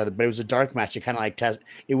wrestled each other, but it was a dark match. It kind of like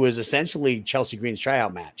it was essentially Chelsea Green's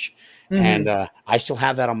tryout match. Mm-hmm. And I still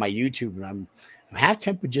have that on my YouTube. And I'm half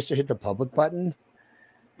tempted just to hit the public button,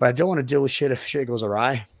 but I don't want to deal with shit if shit goes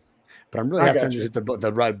awry. But I'm really half tempted to hit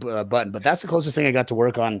the right button. But that's the closest thing I got to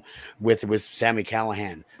work on with Sammy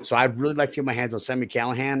Callahan. So I'd really like to get my hands on Sammy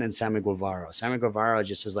Callahan and Sammy Guevara. Sammy Guevara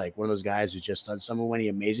just is like one of those guys who's just done so many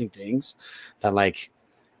amazing things that like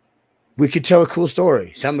we could tell a cool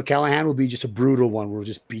story. Sammy Callahan will be just a brutal one where we'll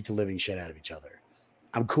just beat the living shit out of each other.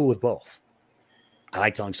 I'm cool with both. I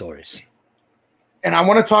like telling stories. And I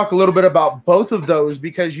want to talk a little bit about both of those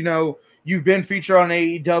because, you know, you've been featured on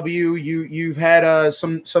AEW. You've had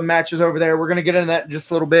some matches over there. We're going to get into that in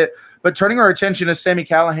just a little bit. But turning our attention to Sammy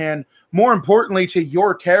Callahan, more importantly to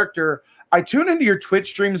your character, I tune into your Twitch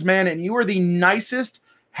streams, man, and you are the nicest,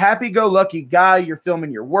 happy-go-lucky guy. You're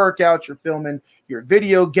filming your workouts. You're filming your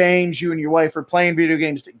video games. You and your wife are playing video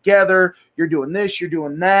games together. You're doing this. You're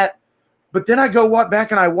doing that. But then I go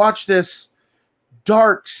back and I watch this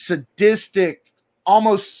dark, sadistic,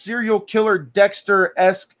 almost serial killer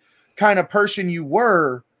Dexter-esque kind of person you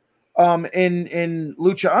were in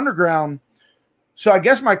Lucha Underground. So I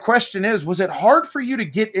guess my question is, was it hard for you to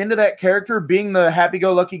get into that character being the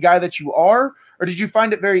happy-go-lucky guy that you are, or did you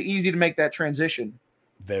find it very easy to make that transition?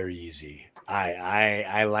 Very easy.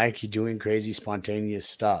 I like doing crazy, spontaneous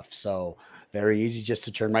stuff. So very easy just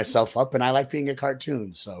to turn myself up, and I like being a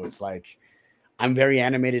cartoon. So it's like I'm very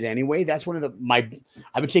animated anyway. That's one of I've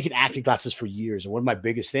been taking acting classes for years, and one of my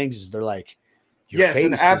biggest things is they're like, yes,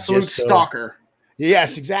 an absolute stalker.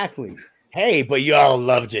 Yes, exactly. Hey, but y'all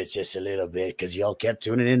loved it just a little bit because y'all kept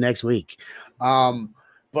tuning in next week.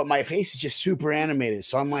 But my face is just super animated.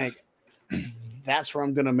 So I'm like, that's where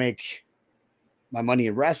I'm going to make my money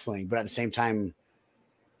in wrestling. But at the same time,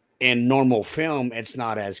 in normal film, it's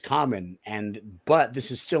not as common. But this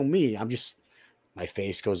is still me. My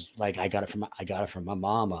face goes like I got it from my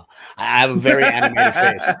mama. I have a very animated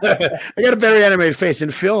face. I got a very animated face.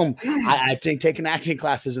 In film, I think taking acting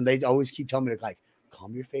classes, and they always keep telling me to like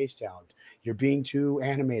calm your face down. You're being too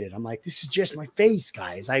animated. I'm like, this is just my face,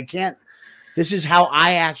 guys. I can't. This is how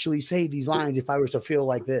I actually say these lines if I was to feel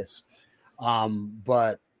like this.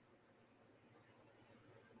 But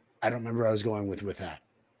I don't remember where I was going with that.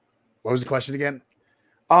 What was the question again?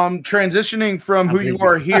 Transitioning from who you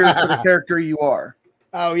are here to the character you are.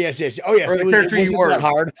 Oh, yes. Oh, yes. It wasn't that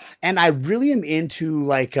hard. And I really am into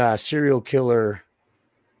like serial killer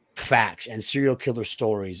facts and serial killer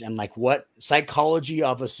stories and like what psychology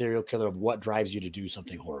of a serial killer of what drives you to do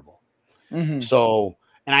something horrible. Mm-hmm. So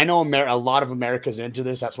And I know a lot of America's into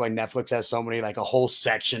this. That's why Netflix has so many, like a whole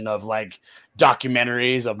section of like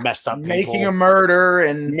documentaries of messed up people. Making a murder.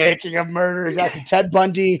 Exactly. Ted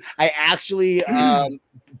Bundy. I actually,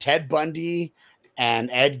 Ted Bundy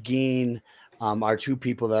and Ed Gein are two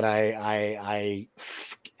people that I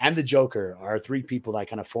and the Joker are three people that I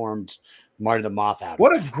kind of formed Marty the Moth out of.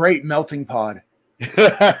 What a great melting pot.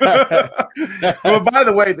 Well, by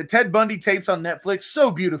the way, the Ted Bundy tapes on Netflix,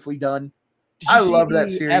 so beautifully done. I love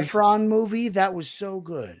that series. Efron movie, that was so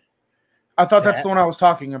good. I thought that's the one I was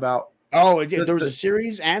talking about. Oh, there was a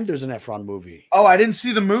series and there's an Efron movie. Oh, I didn't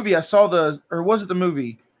see the movie. I saw or was it the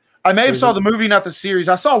movie? I may have saw the movie, not the series.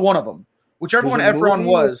 I saw one of them. Whichever one Efron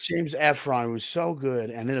was. James Efron was so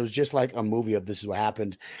good. And then it was just like a movie of this is what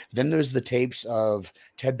happened. Then there's the tapes of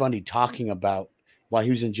Ted Bundy talking about, while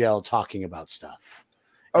he was in jail, talking about stuff.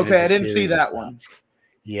 Okay, I didn't see that one.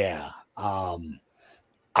 Yeah.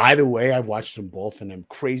 Either way, I watched them both, and I'm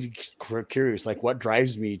crazy curious. Like, what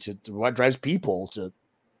drives people to,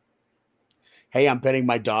 hey, I'm petting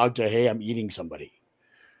my dog, to, hey, I'm eating somebody.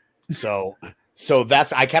 So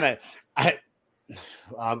that's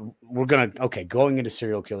going into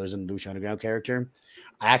serial killers and Lucha Underground character.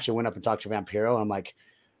 I actually went up and talked to Vampiro, and I'm like,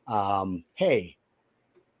 hey,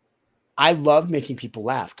 I love making people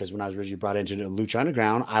laugh, because when I was originally brought into the Lucha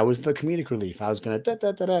Underground, I was the comedic relief. I was going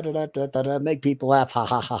to make people laugh, ha,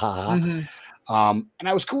 ha, ha, ha. Mm-hmm. And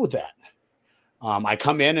I was cool with that. I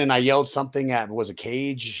come in and I yelled something at, was a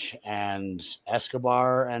Cage and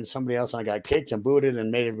Escobar and somebody else, and I got kicked and booted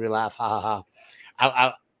and made everybody laugh, ha, ha,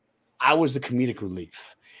 ha. I was the comedic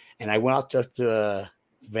relief. And I went out to the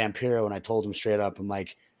Vampiro and I told him straight up, I'm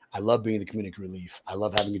like, I love being the comedic relief. I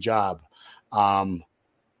love having a job.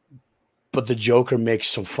 But the Joker makes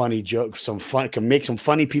some funny jokes, can make some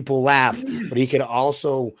funny people laugh, but he could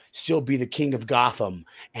also still be the king of Gotham.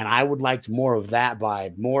 And I would like more of that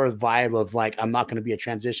vibe, more of the vibe of like, I'm not going to be a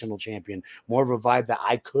transitional champion, more of a vibe that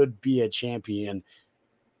I could be a champion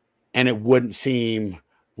and it wouldn't seem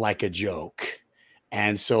like a joke.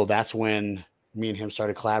 And so that's when me and him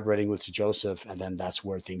started collaborating with Joseph, and then that's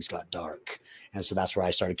where things got dark. And so that's where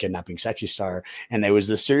I started kidnapping Sexy Star. And there was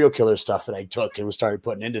the serial killer stuff that I took and we started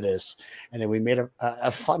putting into this. And then we made a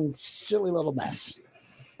fun, silly little mess.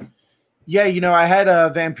 Yeah, I had a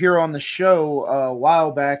Vampiro on the show a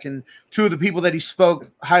while back, and two of the people that he spoke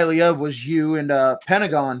highly of was you and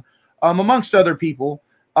Pentagon, amongst other people.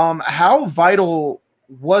 How vital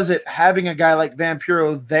was it having a guy like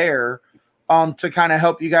Vampiro there to kind of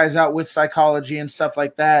help you guys out with psychology and stuff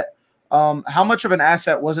like that? How much of an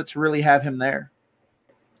asset was it to really have him there?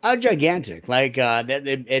 Gigantic. Like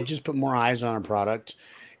it just put more eyes on our product.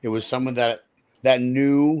 It was someone that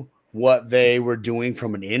knew what they were doing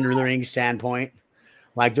from an in-ring standpoint.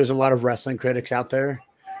 Like, there's a lot of wrestling critics out there,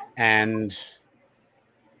 and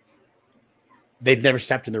they've never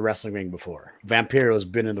stepped in the wrestling ring before. Vampiro has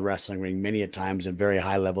been in the wrestling ring many a times in very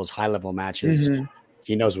high-level matches. Mm-hmm.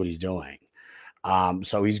 He knows what he's doing.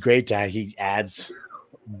 So he's great he adds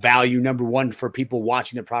value, number one, for people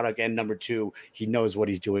watching the product, and number two, he knows what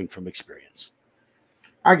he's doing from experience.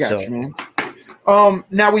 I got you, man.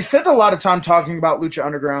 Now, we spent a lot of time talking about Lucha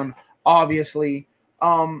Underground, obviously.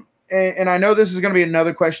 And I know this is going to be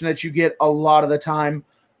another question that you get a lot of the time.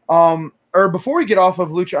 Or before we get off of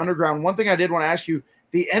Lucha Underground, one thing I did want to ask you,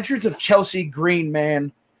 the entrance of Chelsea Green,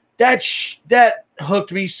 man, that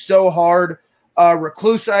hooked me so hard.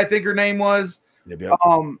 Reclusa, I think her name was. Yep.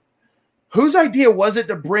 Whose idea was it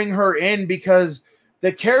to bring her in? Because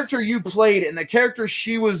the character you played and the character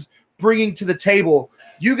she was bringing to the table,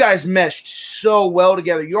 you guys meshed so well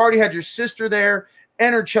together. You already had your sister there,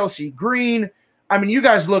 enter Chelsea Green. I mean, you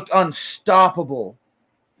guys looked unstoppable.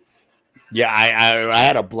 Yeah, I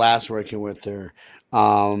had a blast working with her.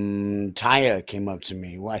 Taya came up to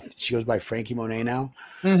me. She goes by Frankie Monet now.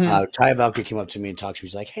 Mm-hmm. Taya Valkyrie came up to me and talked. She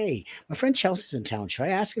was like, "Hey, my friend Chelsea's in town. Should I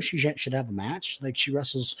ask if she should have a match? Like, she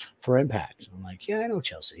wrestles for Impact." I'm like, "Yeah, I know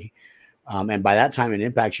Chelsea." And by that time in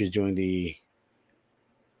Impact, she was doing the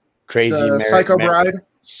crazy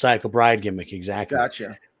Psycho Bride gimmick. Exactly.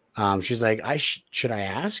 Gotcha. She's like, should I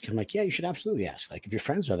ask? I'm like, yeah, you should absolutely ask. Like, if your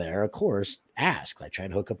friends are there, of course, ask. Like, try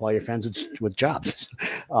to hook up all your friends with jobs.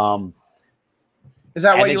 Is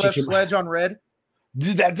that why you left Sledge on red?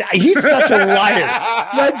 He's such a liar.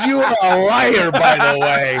 Sledge, you are a liar, by the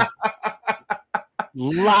way.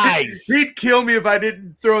 Lies. He'd kill me if I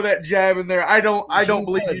didn't throw that jab in there. I don't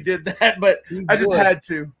believe you did that, but I just had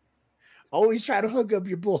to. Always try to hook up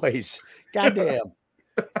your boys. Goddamn.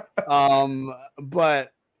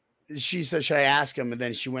 But she said, should I ask him? And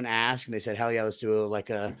then she went and asked, and they said, hell yeah, let's do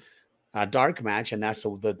a dark match. And that's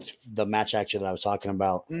the match actually that I was talking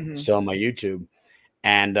about still on my YouTube.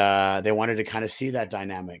 And they wanted to kind of see that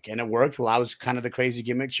dynamic, and it worked. Well, I was kind of the crazy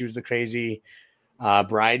gimmick. She was the crazy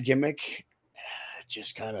bride gimmick. It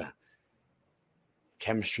just kind of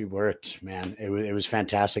chemistry worked, man. It was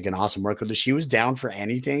fantastic and awesome work with her. She was down for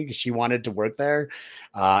anything. She wanted to work there,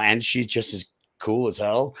 and she's just as cool as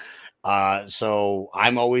hell. So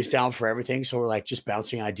I'm always down for everything. So we're like just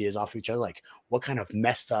bouncing ideas off each other. Like, what kind of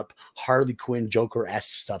messed up Harley Quinn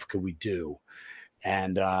Joker-esque stuff could we do?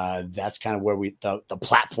 And that's kind of where the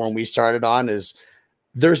platform we started on is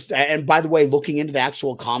and by the way, looking into the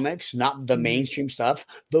actual comics, not the mainstream stuff,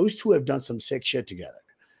 those two have done some sick shit together.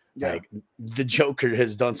 Yeah. Like the Joker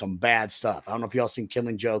has done some bad stuff. I don't know if y'all seen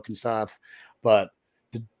Killing Joke and stuff, but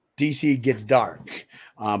the DC gets dark.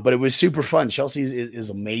 But it was super fun. Chelsea is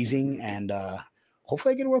amazing, and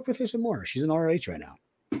hopefully I get to work with her some more. She's an ROH right now.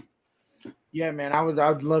 Yeah, man, I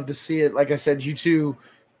would love to see it. Like I said, you two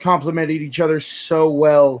complimented each other so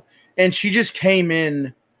well, and she just came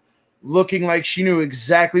in looking like she knew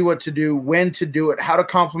exactly what to do, when to do it, how to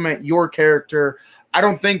compliment your character. I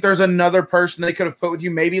don't think there's another person they could have put with you,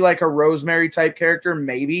 maybe like a Rosemary type character,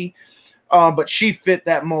 maybe, but she fit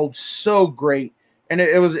that mold so great, and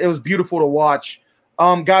it was beautiful to watch.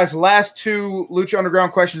 Guys, last two Lucha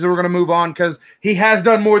Underground questions, and we're going to move on because he has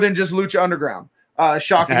done more than just Lucha Underground,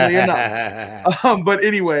 shockingly enough. But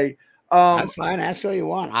anyway, that's fine. Ask all you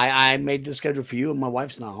want. I made the schedule for you, and my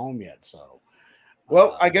wife's not home yet. So,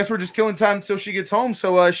 well, I guess we're just killing time until she gets home,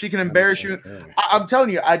 so she can embarrass you. I'm telling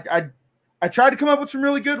you, I tried to come up with some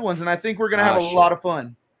really good ones, and I think we're gonna have a lot of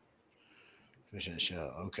fun.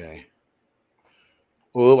 Okay.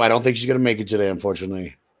 Oh, I don't think she's gonna make it today,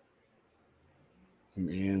 unfortunately.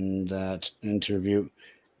 In that interview,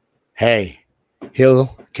 hey,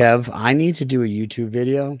 Kev, I need to do a YouTube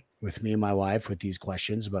video with me and my wife with these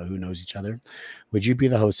questions about who knows each other. Would you be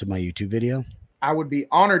the host of my YouTube video? I would be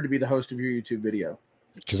honored to be the host of your YouTube video.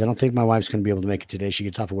 Because I don't think my wife's going to be able to make it today. She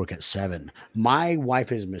gets off of work at 7. My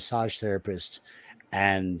wife is a massage therapist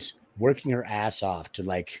and working her ass off to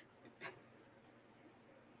like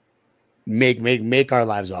make our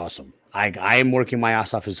lives awesome. I am working my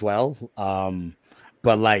ass off as well.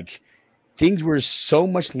 But like things were so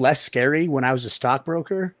much less scary when I was a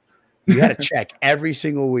stockbroker. You had to check every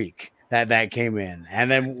single week that came in. And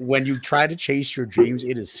then when you try to chase your dreams,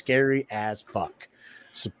 it is scary as fuck.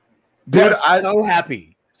 So, dude, I'm so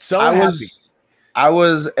happy. I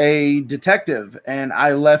was a detective, and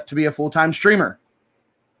I left to be a full-time streamer.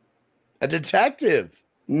 A detective?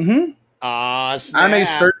 Mm-hmm.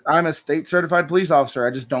 Snap. I'm a state certified police officer.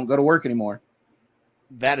 I just don't go to work anymore.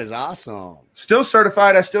 That is awesome. Still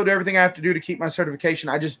certified. I still do everything I have to do to keep my certification.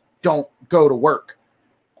 I just don't go to work.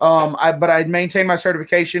 But I maintain my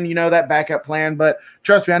certification, that backup plan. But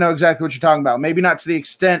trust me, I know exactly what you're talking about. Maybe not to the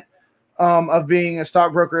extent of being a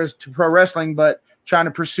stockbroker as to pro wrestling, but trying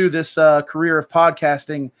to pursue this career of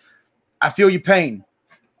podcasting. I feel your pain.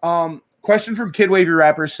 Question from Kid Wavy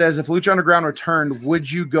Rapper says, if Lucha Underground returned,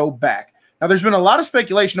 would you go back? Now, there's been a lot of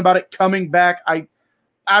speculation about it coming back. I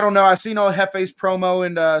don't know. I've seen all Hefe's promo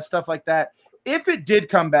and stuff like that. If it did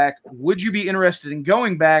come back, would you be interested in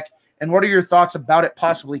going back? And what are your thoughts about it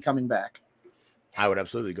possibly coming back? I would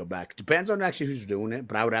absolutely go back. Depends on actually who's doing it,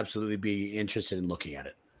 but I would absolutely be interested in looking at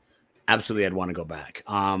it. Absolutely, I'd want to go back.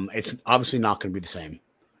 It's obviously not going to be the same.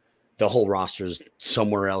 The whole roster is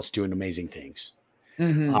somewhere else doing amazing things.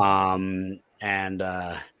 Mm-hmm. And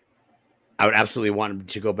I would absolutely want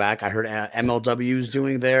to go back. I heard MLW is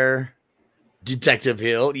doing their Detective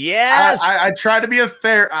Hill. Yes, I tried to be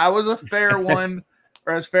I was a fair one.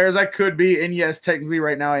 Or as fair as I could be. And yes, technically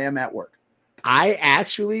right now I am at work. I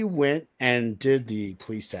actually went and did the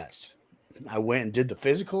police test. I went and did the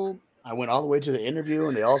physical. I went all the way to the interview,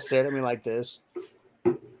 and they all stared at me like this.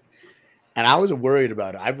 And I was worried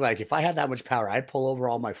about it. I'd be like, if I had that much power, I'd pull over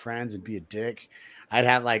all my friends and be a dick. I'd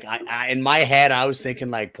have like, in my head, I was thinking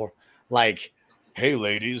like, hey,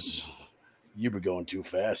 ladies, you were going too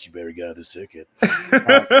fast. You better get out of this ticket. And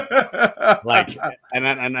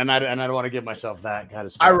I don't want to give myself that kind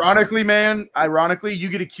of stuff. Ironically, you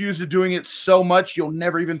get accused of doing it so much you'll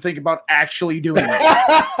never even think about actually doing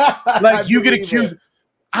it. Like you get accused.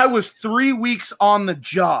 I was 3 weeks on the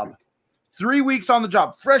job. 3 weeks on the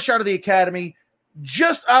job, fresh out of the academy,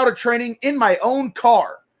 just out of training in my own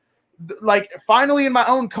car. Like finally in my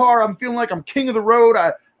own car, I'm feeling like I'm king of the road.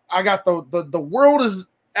 I got the world is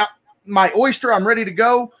my oyster. I'm ready to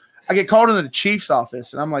go. I get called into the chief's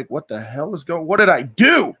office, and I'm like, what the hell is going on? What did I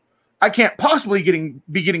do? I can't possibly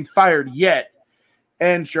be getting fired yet.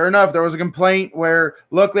 And sure enough, there was a complaint where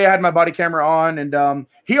luckily I had my body camera on, and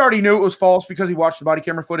he already knew it was false because he watched the body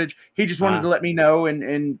camera footage. He just wanted to let me know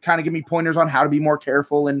and kind of give me pointers on how to be more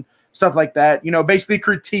careful and stuff like that. You know, basically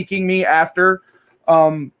critiquing me after.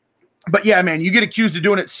 But yeah, man, you get accused of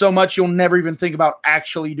doing it so much you'll never even think about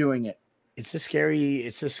actually doing it. It's a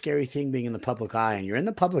scary thing being in the public eye, and you're in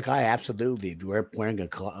the public eye. Absolutely. If you're wearing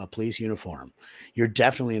a police uniform, you're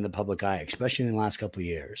definitely in the public eye, especially in the last couple of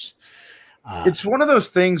years. It's one of those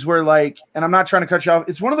things where, like, and I'm not trying to cut you off.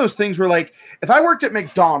 It's one of those things where, like, if I worked at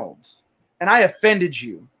McDonald's and I offended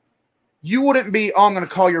you, you wouldn't be, oh, I'm going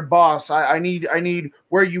to call your boss. I need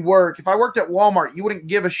where you work. If I worked at Walmart, you wouldn't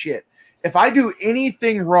give a shit. If I do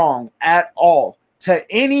anything wrong at all to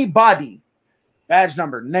anybody, badge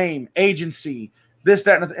number, name, agency, this,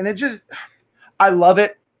 that, and it just, I love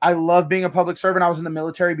it. I love being a public servant. I was in the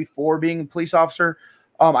military before being a police officer.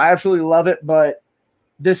 I absolutely love it, but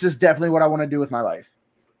this is definitely what I want to do with my life.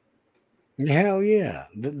 Hell yeah.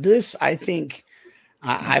 This, I think,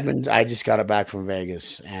 I just got it back from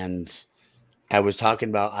Vegas, and I was talking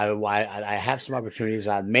about I have some opportunities.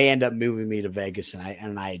 I may end up moving me to Vegas,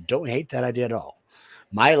 and I don't hate that idea at all.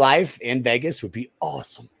 My life in Vegas would be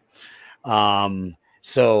awesome.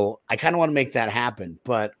 So I kind of want to make that happen,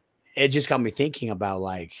 but it just got me thinking about,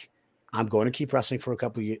 like, I'm going to keep wrestling for a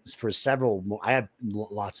couple of years, for several more. I have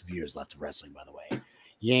lots of years left of wrestling, by the way.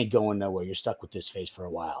 You ain't going nowhere. You're stuck with this face for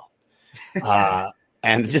a while.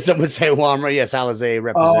 And just someone say, well, I'm right. Yes, Alizé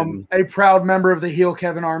representing. A proud member of the heel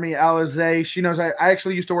Kevin Army, Alizé. She knows I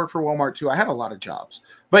actually used to work for Walmart too. I had a lot of jobs,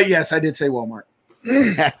 but yes, I did say Walmart.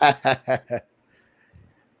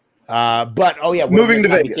 But oh yeah, moving to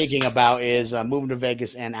Vegas. I'm thinking about is moving to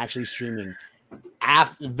Vegas and actually streaming.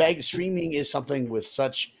 Vegas streaming is something with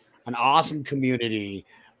such an awesome community.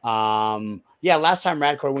 Yeah, last time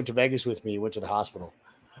Radcore went to Vegas with me, he went to the hospital.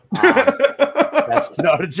 That's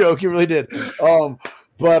not a joke. He really did.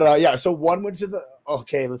 But yeah, so one went to the,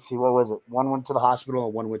 okay, let's see, what was it? One went to the hospital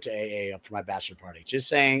and one went to AA for my bachelor party. Just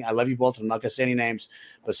saying, I love you both. I'm not going to say any names,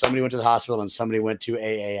 but somebody went to the hospital and somebody went to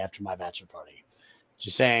AA after my bachelor party.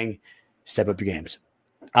 Just saying, step up your games.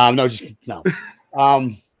 No.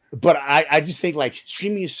 But I just think, like,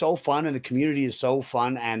 streaming is so fun and the community is so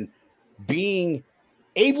fun, and being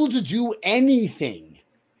able to do anything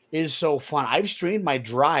is so fun. I've streamed my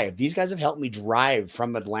drive. These guys have helped me drive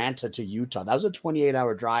from Atlanta to Utah. That was a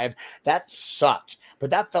 28-hour drive. That sucked, but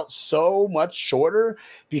that felt so much shorter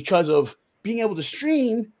because of being able to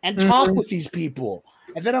stream and talk with these people.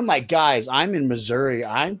 And then I'm like, guys, I'm in Missouri.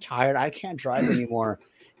 I'm tired. I can't drive anymore.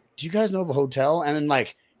 Do you guys know of a hotel? And then,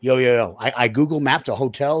 like, yo. I Google mapped a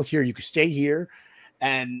hotel here. You can stay here.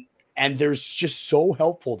 And they're just so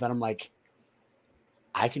helpful that I'm like,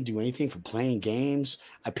 I can do anything from playing games.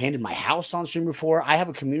 I painted my house on stream before. I have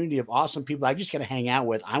a community of awesome people I just got to hang out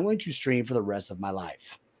with. I'm going to stream for the rest of my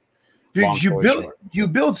life. Dude, you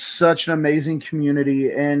build such an amazing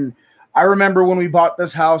community. And I remember when we bought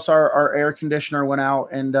this house, our air conditioner went out,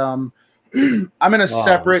 and I'm in a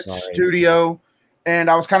separate studio, and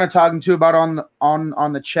I was kind of talking to about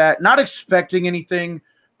on the chat, not expecting anything,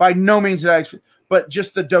 by no means but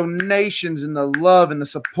just the donations and the love and the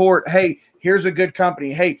support. Hey, here's a good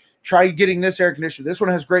company. Hey, try getting this air conditioner. This one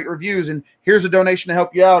has great reviews, and here's a donation to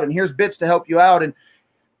help you out, and here's bits to help you out. And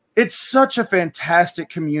it's such a fantastic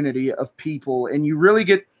community of people, and you really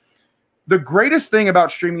get the greatest thing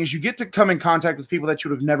about streaming is you get to come in contact with people that you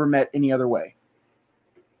would have never met any other way.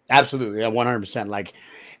 Absolutely. Yeah, 100%. Like,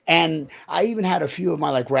 and I even had a few of my,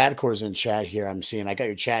 like, radcores in chat here. I'm seeing, I got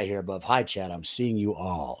your chat here above. Hi, chat. I'm seeing you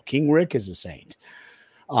all. King Rick is a saint.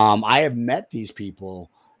 I have met these people,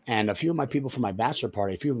 and a few of my people from my bachelor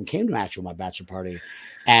party, a few of them came to my bachelor party,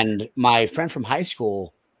 and my friend from high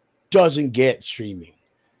school doesn't get streaming.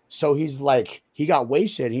 So he's like, he got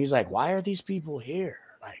wasted, and he's like, why are these people here?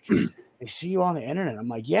 Like, they see you on the internet. I'm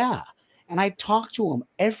like, yeah. And I talk to them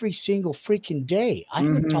every single freaking day. I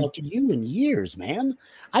haven't talked to you in years, man.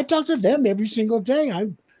 I talk to them every single day.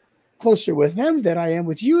 I'm closer with them than I am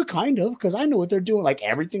with you, kind of, because I know what they're doing, like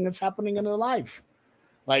everything that's happening in their life.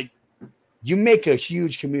 Like, you make a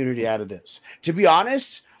huge community out of this. To be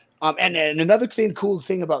honest, and another cool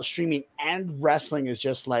thing about streaming and wrestling is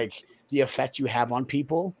just, like, the effect you have on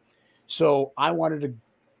people. So I wanted to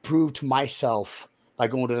prove to myself by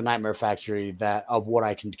going to the Nightmare Factory that of what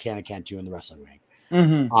I can and can't do in the wrestling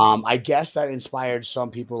ring. I guess that inspired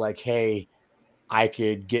some people, like, hey, I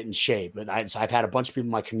could get in shape. But I've had a bunch of people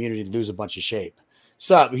in my community lose a bunch of shape.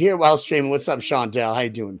 Sup, here while streaming. What's up, Sean Dale? How you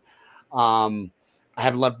doing? I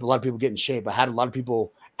have a lot of people get in shape. I had a lot of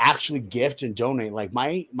people actually gift and donate. Like,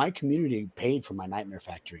 my community paid for my Nightmare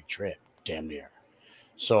Factory trip, damn near.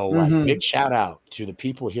 So, like, big shout out to the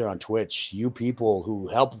people here on Twitch, you people who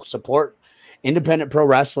help support independent pro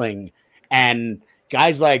wrestling, and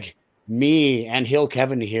guys like me and Hill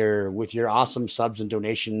Kevin here with your awesome subs and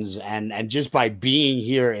donations, and just by being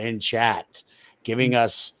here in chat, giving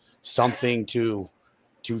us something to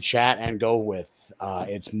chat and go with.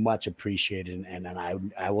 It's much appreciated, and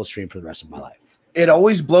I will stream for the rest of my life. It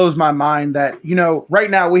always blows my mind that, right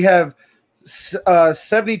now we have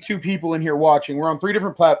 72 people in here watching. We're on 3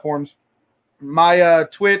 different platforms. My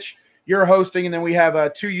Twitch, you're hosting, and then we have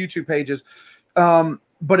 2 YouTube pages.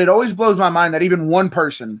 But it always blows my mind that even one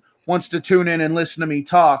person wants to tune in and listen to me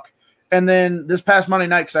talk. And then this past Monday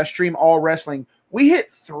night, because I stream all wrestling, we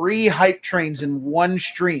hit 3 hype trains in one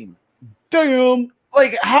stream. Damn.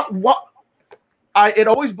 Like, it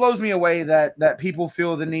always blows me away that people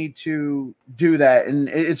feel the need to do that. And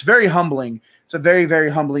it's very humbling. It's a very, very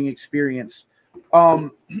humbling experience.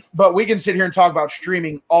 But we can sit here and talk about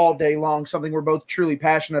streaming all day long, something we're both truly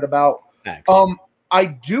passionate about. Thanks. I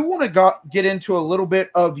do want to get into a little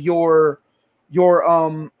bit of your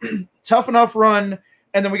Tough Enough run,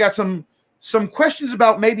 and then we got some questions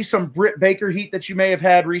about maybe some Britt Baker heat that you may have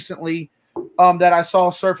had recently that I saw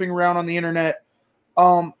surfing around on the internet.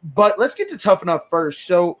 But let's get to Tough Enough first.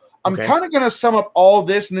 So I'm kind of going to sum up all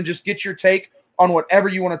this and then just get your take on whatever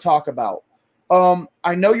you want to talk about.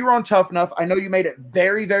 I know you were on Tough Enough. I know you made it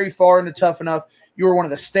very, very far into Tough Enough. You were one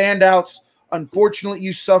of the standouts. Unfortunately,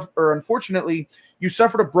 you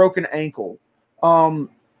suffered a broken ankle.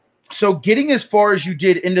 So getting as far as you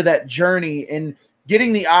did into that journey and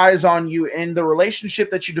getting the eyes on you and the relationship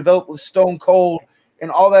that you developed with Stone Cold and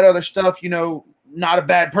all that other stuff, not a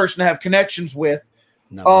bad person to have connections with.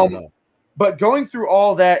 No. But going through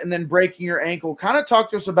all that and then breaking your ankle, kind of talk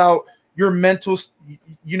to us about your mental,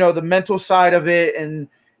 the mental side of it and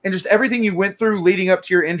just everything you went through leading up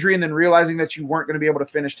to your injury and then realizing that you weren't going to be able to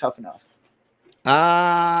finish Tough Enough.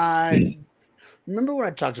 Remember when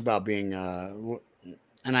I talked about being, and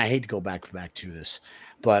I hate to go back to this,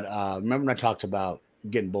 but remember when I talked about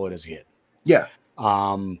getting bullied as a kid? Yeah.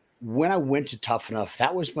 When I went to Tough Enough,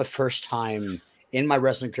 that was my first time in my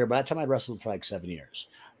wrestling career. By that time, I wrestled for like 7 years.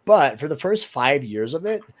 But for the first 5 years of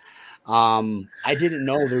it, I didn't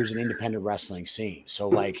know there was an independent wrestling scene. So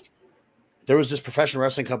like there was this professional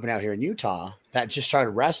wrestling company out here in Utah that just started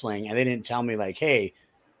wrestling, and they didn't tell me like, hey,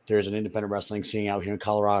 there's an independent wrestling scene out here in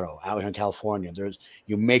Colorado, out here in California.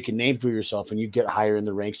 You make a name for yourself and you get higher in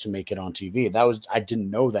the ranks to make it on TV. I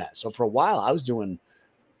didn't know that. So for a while I was doing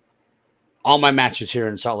all my matches here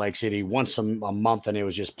in Salt Lake City once a month, and it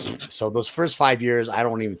was just so those first 5 years I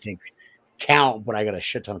don't even think count, but I got a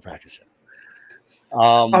shit ton of practice in.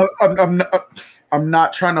 I'm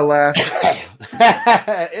not trying to laugh.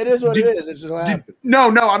 It is what it is. It's just what happened. No,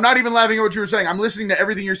 I'm not even laughing at what you were saying. I'm listening to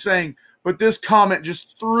everything you're saying, but this comment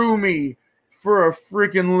just threw me for a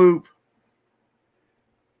freaking loop.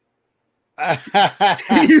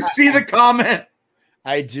 You see the comment?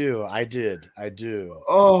 I do. I did.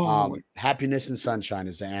 Oh, happiness and sunshine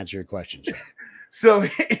is to answer your question. So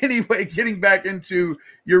anyway, getting back into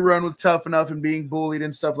your run with Tough Enough and being bullied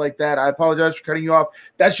and stuff like that, I apologize for cutting you off.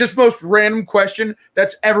 That's just the most random question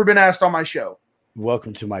that's ever been asked on my show.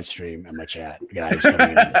 Welcome to my stream and my chat, guys.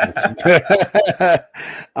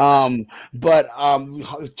 But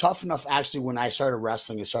Tough Enough, actually, when I started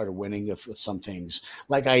wrestling and started winning with some things,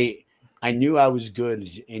 like I knew I was good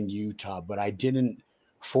in Utah, but I didn't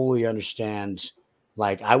fully understand.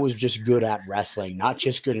 Like I was just good at wrestling, not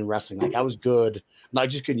just good in wrestling. Like I was good, not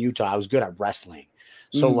just good in Utah. I was good at wrestling.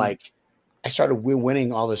 So like I started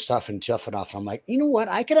winning all this stuff in Tough Enough. I'm like, you know what?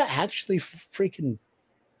 I could actually freaking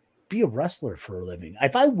be a wrestler for a living.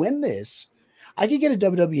 If I win this, I could get a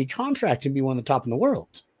WWE contract and be one of the top in the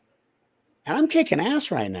world. And I'm kicking ass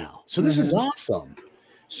right now. So this is awesome.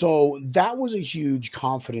 So that was a huge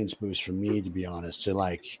confidence boost for me, to be honest, to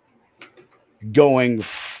like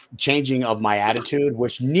changing of my attitude,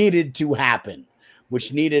 which needed to happen.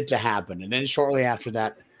 And then shortly after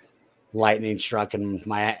that, lightning struck and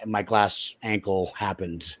my glass ankle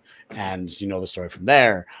happened. And you know the story from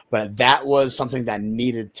there. But that was something that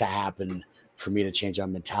needed to happen for me to change my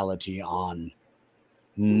mentality on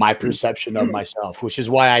my perception of myself, which is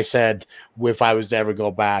why I said if I was to ever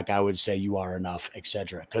go back, I would say you are enough,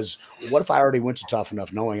 etc. Because what if I already went to Tough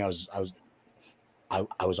Enough knowing I was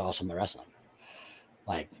awesome at wrestling?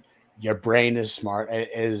 Like your brain is smart,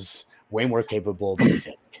 is way more capable than you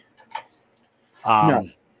think.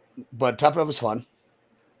 But Tough Enough was fun.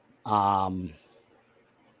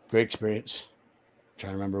 Great experience. I'm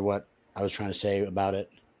trying to remember what I was trying to say about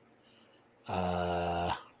it.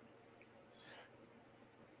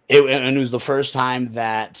 It was the first time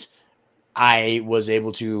that I was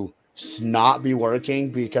able to not be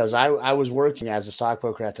working, because I was working as a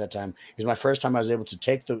stockbroker at that time. It was my first time I was able to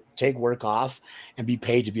take work off and be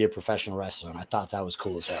paid to be a professional wrestler. And I thought that was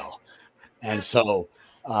cool as hell. And so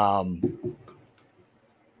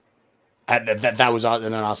that was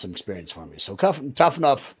an awesome experience for me. So tough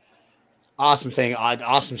enough, awesome thing,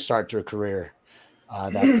 awesome start to a career.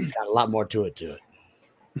 That's got a lot more to it.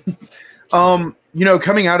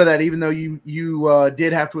 Coming out of that, even though you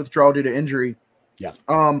did have to withdraw due to injury. Yeah.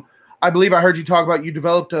 I believe I heard you talk about you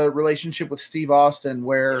developed a relationship with Steve Austin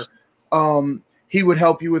where he would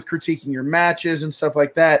help you with critiquing your matches and stuff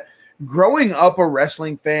like that. Growing up a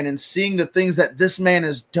wrestling fan and seeing the things that this man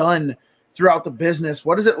has done throughout the business,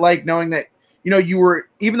 what is it like knowing that, you were,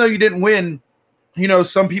 even though you didn't win,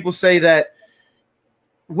 some people say that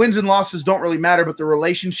wins and losses don't really matter, but the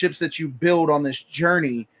relationships that you build on this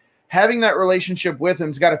journey, having that relationship with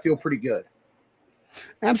him's got to feel pretty good.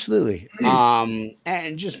 Absolutely.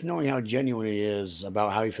 And just knowing how genuine he is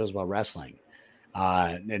about how he feels about wrestling,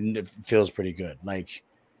 and it feels pretty good. Like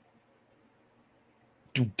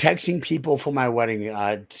texting people for my wedding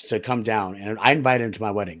to come down, and I invited him to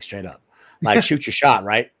my wedding straight up. Like, shoot your shot,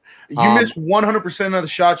 right? You miss 100% of the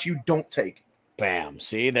shots you don't take. Bam.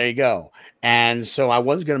 See, there you go. And so I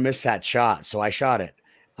wasn't going to miss that shot, so I shot it.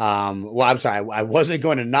 Well, I'm sorry, I wasn't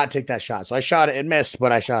going to not take that shot. So I shot it and missed,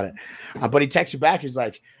 but I shot it. But he texted back. He's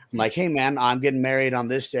like, I'm like, hey man, I'm getting married on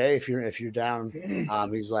this day. If you're down,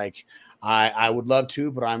 he's like, I would love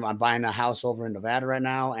to, but I'm buying a house over in Nevada right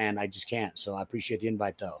now, and I just can't. So I appreciate the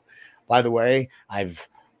invite though. By the way, I've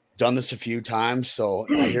done this a few times, so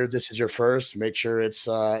I hear this is your first. Make sure it's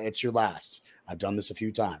your last. I've done this a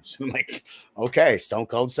few times. I'm like, okay, Stone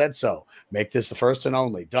Cold said so. Make this the first and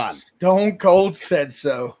only. Done. Stone Cold said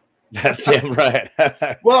so. That's damn right.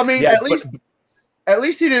 Well, I mean, at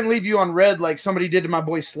least he didn't leave you on red like somebody did to my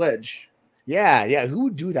boy Sledge. Yeah. Who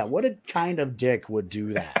would do that? What kind of dick would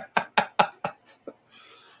do that?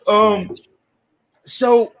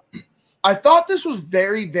 So I thought this was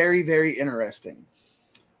very, very, very interesting.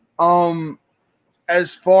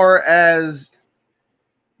 As far as,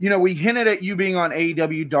 we hinted at you being on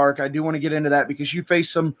AEW Dark. I do want to get into that because you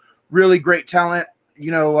faced some really great talent.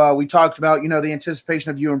 We talked about, the anticipation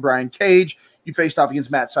of you and Brian Cage. You faced off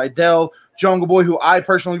against Matt Sydal, Jungle Boy, who I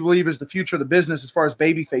personally believe is the future of the business as far as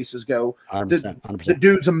baby faces go. 100%. The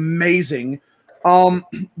dude's amazing.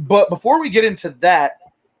 But before we get into that,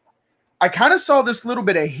 I kind of saw this little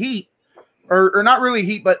bit of heat, or not really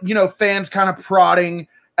heat, but, fans kind of prodding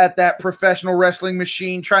at that professional wrestling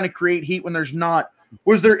machine, trying to create heat when there's not.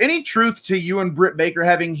 Was there any truth to you and Britt Baker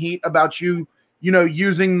having heat about you,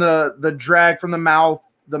 using the drag from the mouth,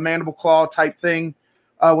 the mandible claw type thing,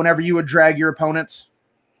 whenever you would drag your opponents?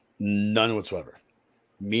 None whatsoever.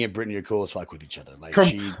 Me and Brittany are cool as fuck with each other. Like,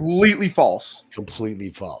 completely false.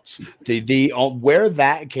 Completely false. The where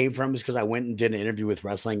that came from is because I went and did an interview with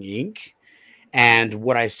Wrestling Inc. And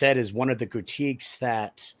what I said is one of the critiques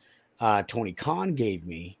that Tony Khan gave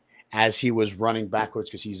me as he was running backwards,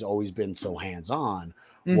 because he's always been so hands-on,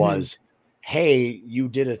 was, hey, you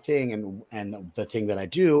did a thing, and the thing that I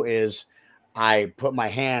do is I put my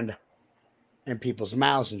hand in people's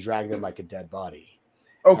mouths and drag them like a dead body.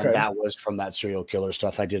 Okay. And that was from that serial killer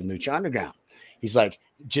stuff I did in Lucha Underground. He's like,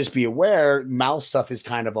 just be aware, mouth stuff is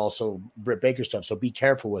kind of also Britt Baker stuff, so be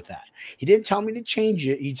careful with that. He didn't tell me to change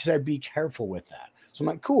it. He said, be careful with that. So I'm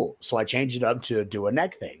like, cool. So I changed it up to do a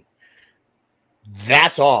neck thing.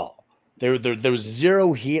 That's all. There was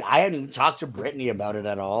zero heat. I hadn't talked to Brittany about it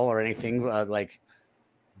at all or anything. Like,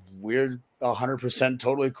 we're 100%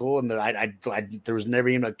 totally cool. And there was never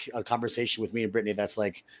even a conversation with me and Brittany that's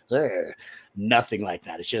like, nothing like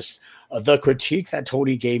that. It's just the critique that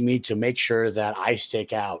Tony gave me to make sure that I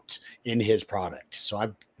stick out in his product. So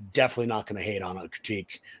I'm definitely not going to hate on a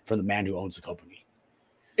critique from the man who owns the company.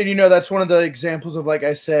 And that's one of the examples of, like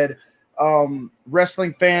I said,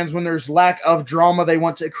 wrestling fans, when there's lack of drama, they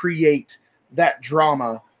want to create that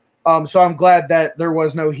drama. So I'm glad that there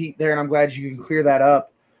was no heat there, and I'm glad you can clear that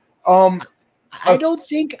up. I don't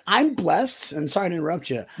think I'm blessed, and sorry to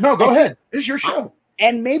interrupt you. No, go ahead. It's your show.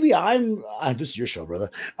 And maybe I'm this is your show,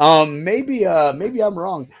 brother. Maybe I'm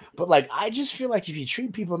wrong, but like, I just feel like if you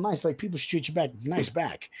treat people nice, like, people should treat you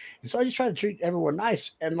back. And so I just try to treat everyone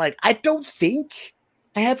nice. And like, I don't think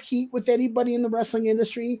I have heat with anybody in the wrestling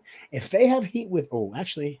industry. If they have heat with,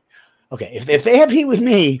 if they have heat with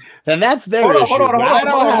me, then that's their issue. Hold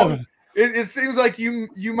on. It seems like you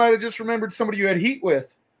might have just remembered somebody you had heat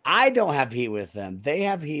with. I don't have heat with them. They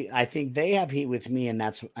have heat. I think they have heat with me, and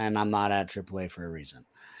I'm not at AAA for a reason.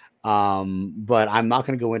 But I'm not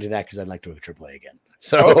going to go into that because I'd like to go to AAA again.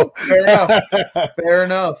 So fair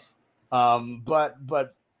enough.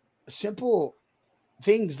 But simple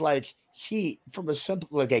things like heat from a simple,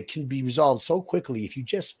 like it can be resolved so quickly if you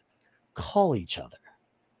just call each other.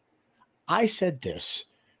 I said this.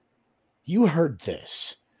 You heard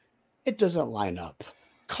this. It doesn't line up.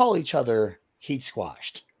 Call each other, heat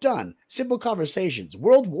squashed. Done. Simple conversations.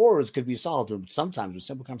 World wars could be solved sometimes with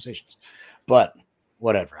simple conversations. But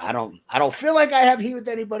whatever. I don't feel like I have heat with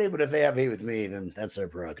anybody, but if they have heat with me, then that's their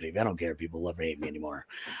prerogative. I don't care if people love or hate me anymore.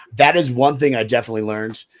 That is one thing I definitely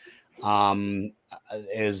learned.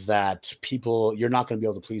 Is that you're not going to be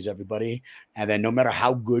able to please everybody. And then no matter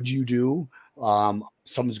how good you do,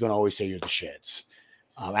 someone's going to always say you're the shits.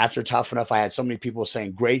 After Tough Enough, I had so many people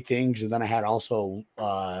saying great things. And then I had also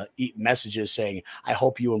messages saying, I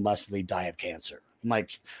hope you and Leslie die of cancer. I'm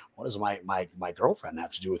like, what does my girlfriend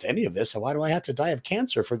have to do with any of this? And why do I have to die of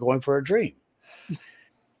cancer for going for a dream?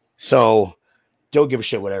 So don't give a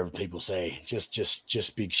shit whatever people say.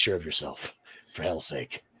 Just be sure of yourself, for hell's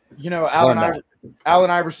sake. You know,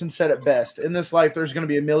 Allen Iverson said it best. In this life, there's going to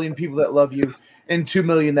be 1 million people that love you and 2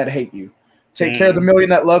 million that hate you. Take care of the 1 million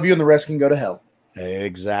that love you, and the rest can go to hell.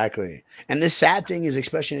 Exactly. And the sad thing is,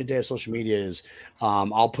 especially in the day of social media, is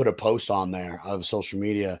I'll put a post on there of social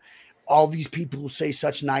media. All these people say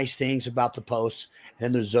such nice things about the posts, and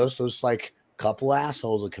then there's those like couple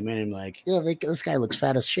assholes that come in and like, yeah, this guy looks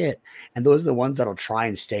fat as shit. And those are the ones that'll try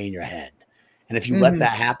and stay in your head. And if you let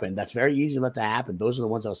that happen, that's very easy to let that happen. Those are the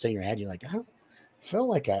ones that'll stay in your head. You're like, I don't feel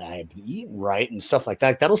like I've eaten right and stuff like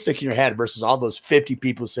that. That'll stick in your head versus all those 50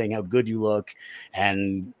 people saying how good you look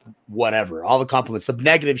and whatever. All the compliments, the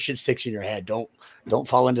negative shit sticks in your head. Don't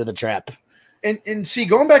fall into the trap. And see,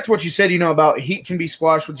 going back to what you said, you know, about heat can be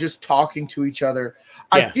squashed with just talking to each other.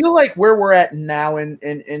 Yeah. I feel like where we're at now in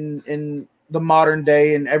the modern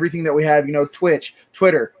day and everything that we have, you know, Twitch,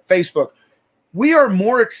 Twitter, Facebook, we are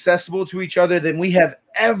more accessible to each other than we have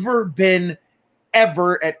ever been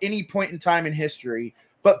ever at any point in time in history.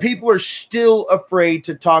 But people are still afraid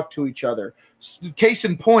to talk to each other. Case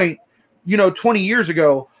in point, you know, 20 years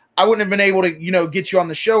ago, I wouldn't have been able to, you know, get you on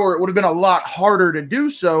the show, or it would have been a lot harder to do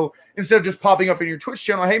so instead of just popping up in your Twitch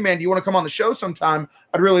channel. Hey, man, do you want to come on the show sometime?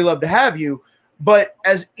 I'd really love to have you. But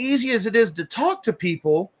as easy as it is to talk to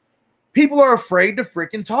people, people are afraid to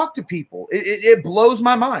freaking talk to people. It blows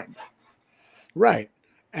my mind. Right.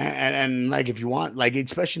 And like, if you want, like,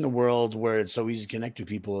 especially in the world where it's so easy to connect to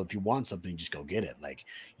people, if you want something, just go get it. Like,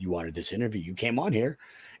 you wanted this interview, you came on here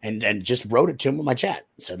and just wrote it to him in my chat,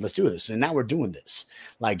 said, let's do this. And now we're doing this.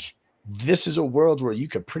 Like, this is a world where you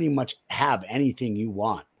could pretty much have anything you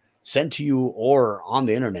want sent to you or on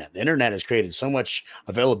the internet. The internet has created so much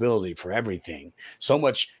availability for everything, so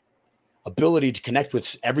much ability to connect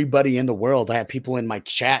with everybody in the world. I have people in my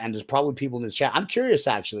chat, and there's probably people in this chat. I'm curious,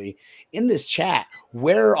 actually, in this chat,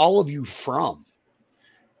 where are all of you from?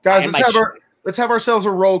 Guys, let's have ourselves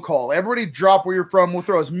a roll call. Everybody drop where you're from. We'll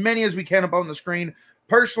throw as many as we can up on the screen.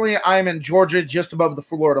 Personally, I'm in Georgia, just above the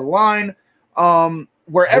Florida line.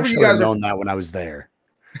 Wherever you guys have known that when I was there.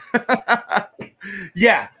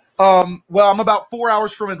 Yeah. Well, I'm about 4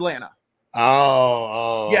 hours from Atlanta.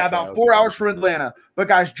 Oh, yeah, about 4 hours from Atlanta. But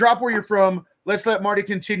guys, drop where you're from. Let's let Marty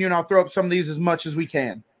continue, and I'll throw up some of these as much as we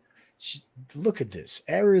can. Look at this: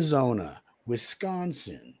 Arizona,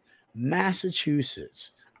 Wisconsin,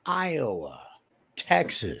 Massachusetts, Iowa,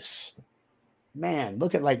 Texas. Man,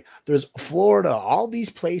 look at, like, there's Florida, all these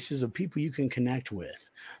places of people you can connect with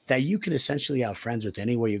that you can essentially have friends with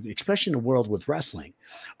anywhere you, especially in the world with wrestling.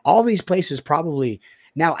 All these places probably.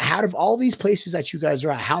 Now, out of all these places that you guys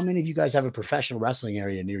are at, how many of you guys have a professional wrestling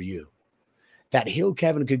area near you that Hill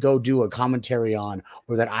Kevin could go do a commentary on,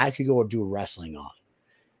 or that I could go do a wrestling on?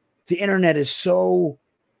 The internet is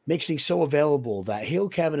makes things so available that Hill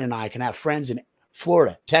Kevin and I can have friends in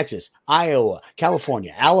Florida, Texas, Iowa,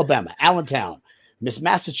 California, Alabama, Allentown,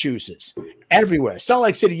 Massachusetts, everywhere. Salt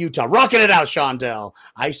Lake City, Utah, rocking it out, Shondell.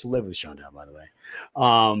 I used to live with Shondell, by the way.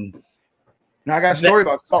 Now I got a story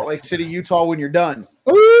about Salt Lake City, Utah when you're done.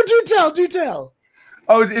 Ooh, do tell.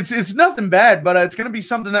 Oh, it's nothing bad, but it's going to be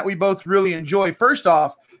something that we both really enjoy. First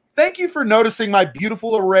off, thank you for noticing my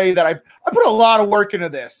beautiful array that I put a lot of work into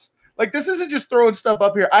this. Like, this isn't just throwing stuff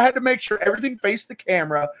up here. I had to make sure everything faced the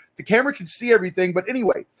camera. The camera can see everything. But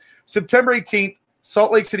anyway, September 18th,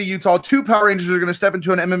 Salt Lake City, Utah, 2 Power Rangers are going to step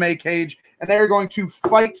into an MMA cage, and they're going to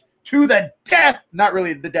fight to the death. Not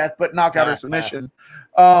really the death, but knockout or submission.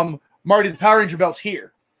 Marty, the Power Ranger belt's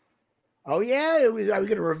here. Oh, yeah? Are we going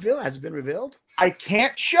to reveal it? Has it been revealed? I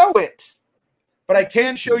can't show it, but I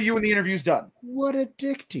can show you when the interview's done. What a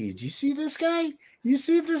dick tease. Do you see this guy? You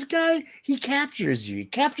see this guy? He captures you. He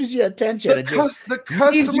captures your attention. The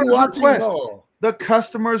customer's request. The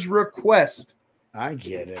customer's request. I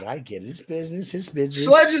get it. I get it. It's business. It's business.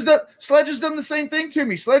 Sledge has done the same thing to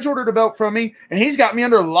me. Sledge ordered a belt from me, and he's got me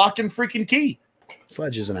under lock and freaking key.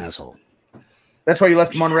 Sledge is an asshole. That's why you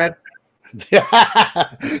left him on red?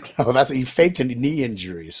 No, that's he faked a knee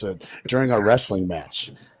injury so during our wrestling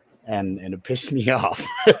match. And it pissed me off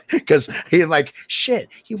because he like shit.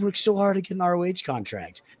 He worked so hard to get an ROH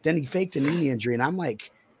contract. Then he faked a knee injury, and I'm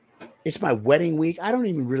like, it's my wedding week. I don't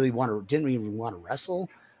even really didn't even want to wrestle.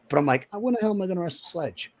 But I'm like, when the hell am I going to wrestle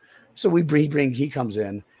Sledge? So he comes in,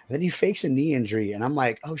 and then he fakes a knee injury, and I'm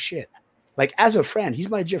like, oh shit. Like as a friend, he's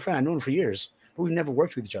my legit friend. I've known him for years, but we've never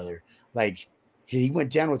worked with each other. Like he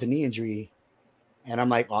went down with a knee injury. And I'm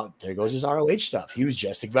like, oh, there goes his ROH stuff. He was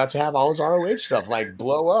just about to have all his ROH stuff like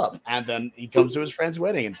blow up. And then he comes to his friend's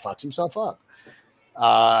wedding and fucks himself up.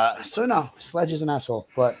 So no, Sledge is an asshole,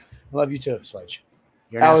 but I love you too, Sledge.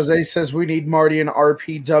 Alize says we need Marty and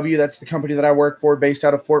RPW. That's the company that I work for based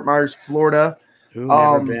out of Fort Myers, Florida. Who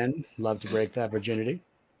never been. Love to break that virginity.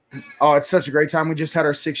 Oh, it's such a great time. We just had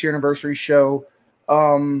our 6-year anniversary show.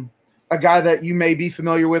 A guy that you may be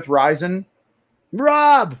familiar with, Ryzen.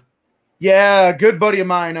 Rob! Yeah, good buddy of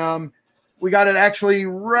mine. We got it actually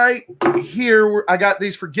right here. I got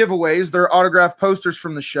these for giveaways. They're autographed posters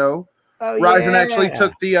from the show. Oh, Ryzen actually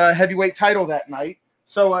took the heavyweight title that night.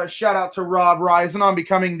 So shout out to Rob Ryzen on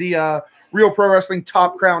becoming the Real Pro Wrestling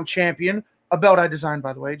Top Crown Champion. A belt I designed,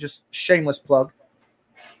 by the way. Just shameless plug.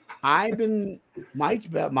 My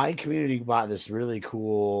community bought this really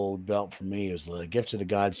cool belt for me. It was the Gift of the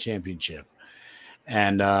Gods Championship.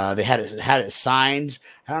 And they had it signed.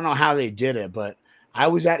 I don't know how they did it, but I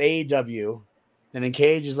was at AEW, and then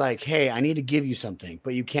Cage is like, "Hey, I need to give you something,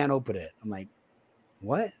 but you can't open it." I'm like,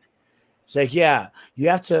 "What?" It's like, "Yeah, you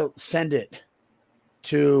have to send it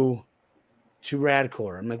to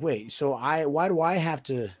Radcore." I'm like, "Wait, so why do I have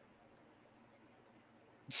to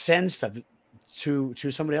send stuff to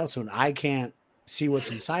somebody else when I can't see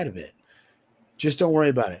what's inside of it? Just don't worry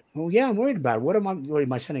about it." Well, yeah, I'm worried about it. What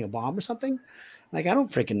am I sending a bomb or something? Like, I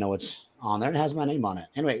don't freaking know what's on there. It has my name on it.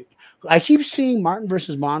 Anyway, I keep seeing Martin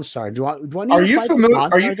versus Monstar. Do I need Are you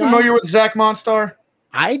familiar with Zach Monstar?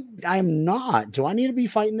 I'm not. Do I need to be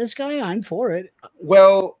fighting this guy? I'm for it.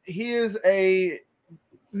 Well, he is he's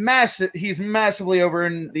massively over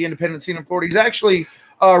in the independent scene in Florida. He's actually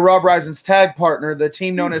Rob Ryzen's tag partner, the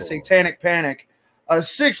team known as Satanic Panic.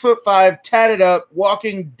 6'5", tatted up,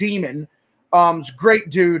 walking demon. Great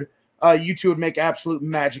dude. You two would make absolute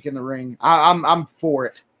magic in the ring. I'm for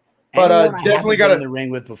it. But definitely got in the ring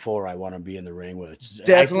with before. I want to be in the ring with.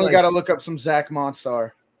 Definitely got to look up some Zach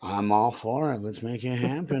Monstar. I'm all for it. Let's make it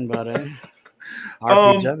happen, buddy.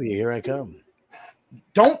 RPW, here I come.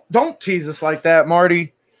 Don't tease us like that,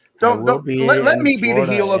 Marty. Don't let me be the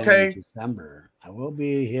heel, okay? December. I will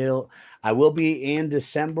be heel. I will be in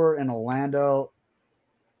December in Orlando.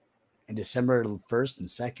 In December 1st and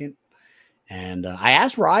 2nd. And I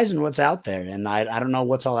asked Ryzen what's out there, and I don't know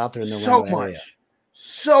what's all out there in the area.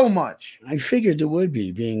 So much. I figured there would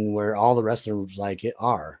be, being where all the wrestlers like it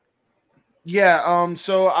are. Yeah.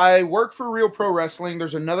 So I work for Real Pro Wrestling.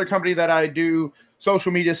 There's another company that I do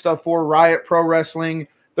social media stuff for, Riot Pro Wrestling.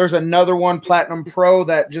 There's another one, Platinum Pro,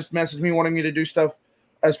 that just messaged me wanting me to do stuff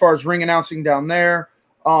as far as ring announcing down there.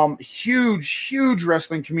 Huge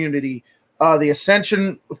wrestling community. The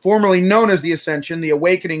Ascension, formerly known as the Ascension, the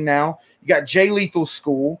Awakening now. You got Jay Lethal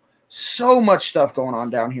School. So much stuff going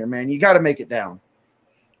on down here, man. You got to make it down.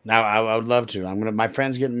 Now, I would love to. My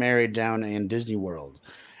friend's getting married down in Disney World.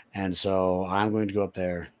 And so I'm going to go up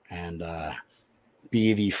there and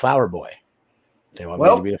be the flower boy. They want me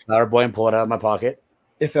to be the flower boy and pull it out of my pocket.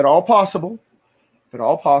 If at all possible,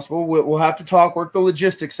 we'll have to talk, work the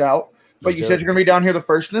logistics out. But you said you're going to be down here the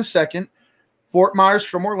 1st and the 2nd. Fort Myers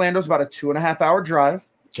from Orlando is about a 2.5-hour drive.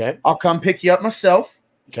 Okay. I'll come pick you up myself.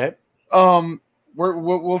 Okay.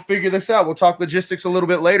 We'll figure this out. We'll talk logistics a little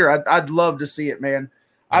bit later. I'd love to see it, man.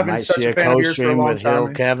 I've been such a fan of yours for a long time.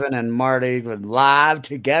 Hill, Kevin and Marty live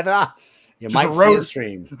together. You might see a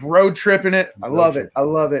stream. Road tripping it. I love it.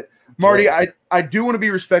 Marty, I do want to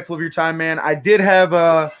be respectful of your time, man. I did have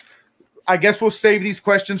I guess we'll save these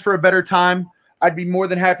questions for a better time. I'd be more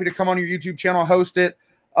than happy to come on your YouTube channel, host it.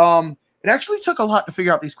 It actually took a lot to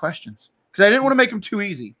figure out these questions because I didn't want to make them too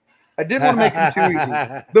easy.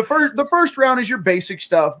 The first round is your basic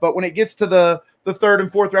stuff, but when it gets to the 3rd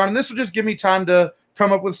and 4th round, and this will just give me time to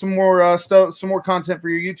come up with some more stuff, some more content for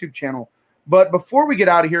your YouTube channel. But before we get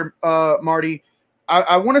out of here, Marty,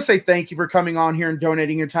 I want to say thank you for coming on here and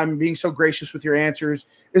donating your time and being so gracious with your answers.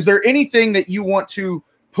 Is there anything that you want to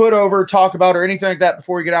put over, talk about, or anything like that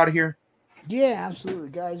before we get out of here? Yeah, absolutely,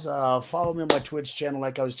 guys. Follow me on my Twitch channel,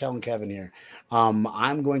 like I was telling Kevin here.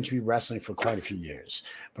 I'm going to be wrestling for quite a few years,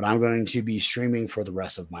 but I'm going to be streaming for the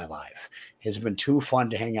rest of my life. It's been too fun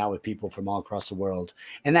to hang out with people from all across the world,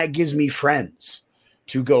 and that gives me friends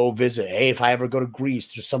to go visit. Hey, if I ever go to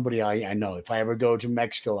Greece, there's somebody I know. If I ever go to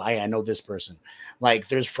Mexico, I know this person. Like,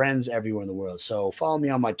 there's friends everywhere in the world. So follow me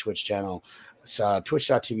on my Twitch channel. It's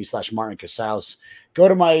twitch.tv/Martin Casaus. Go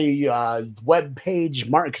to my webpage,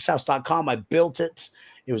 martincasaus.com. I built it.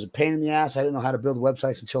 It was a pain in the ass. I didn't know how to build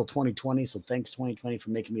websites until 2020. So thanks 2020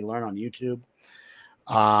 for making me learn on YouTube.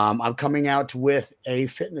 I'm coming out with a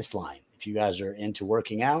fitness line. If you guys are into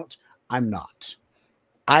working out, I'm not.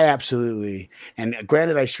 I absolutely, and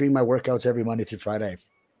granted, I stream my workouts every Monday through Friday.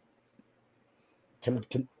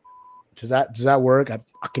 Does that work? I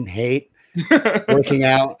fucking hate working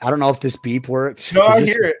out. I don't know if this beep worked. No, I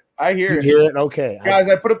hear it. I hear it. You hear it? Okay. Guys,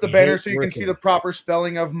 I put up the banner so you can see the proper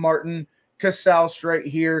spelling of Martin Casaus right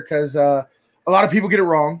here, because a lot of people get it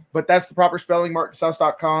wrong, but that's the proper spelling,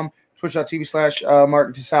 martincasaus.com,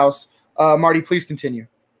 twitch.tv/Martin Casaus. Marty, please continue.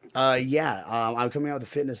 I'm coming out with a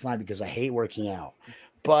fitness line because I hate working out,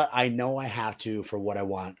 but I know I have to for what I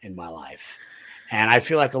want in my life. And I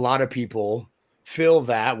feel like a lot of people feel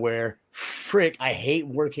that where, frick, I hate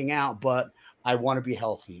working out, but I want to be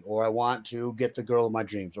healthy, or I want to get the girl of my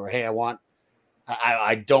dreams, or hey,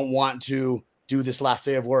 I don't want to do this last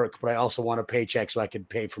day of work, but I also want a paycheck so I can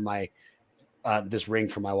pay for my this ring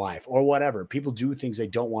for my wife, or whatever. People do things they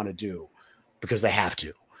don't want to do because they have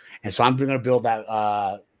to. And so I'm going to build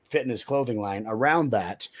that fitness clothing line around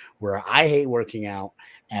that, where I hate working out,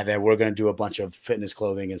 and then we're going to do a bunch of fitness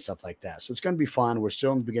clothing and stuff like that. So it's going to be fun. We're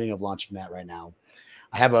still in the beginning of launching that right now.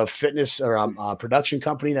 I have a fitness or production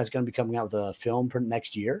company that's going to be coming out with a film for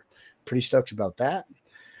next year. Pretty stoked about that.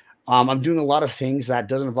 I'm doing a lot of things that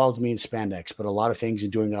doesn't involve me in spandex, but a lot of things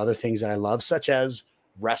and doing other things that I love, such as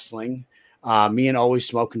wrestling. Me and Always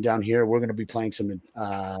Smoking down here, we're going to be playing some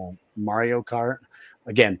Mario Kart.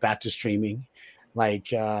 Again, back to streaming.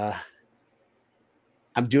 Like, I'm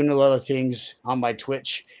doing a lot of things on my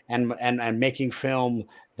Twitch and making film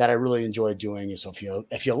that I really enjoy doing. So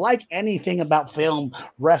if you like anything about film,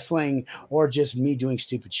 wrestling, or just me doing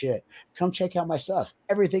stupid shit, come check out my stuff.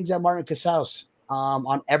 Everything's at Martin Casaus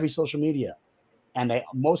on every social media, and they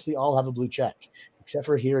mostly all have a blue check, except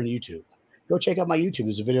for here in YouTube. Go check out my YouTube.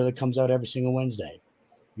 There's a video that comes out every single Wednesday.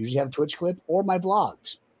 Usually have a Twitch clip or my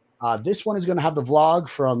vlogs. This one is going to have the vlog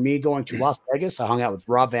from me going to Las Vegas. I hung out with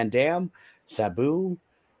Rob Van Dam, Sabu,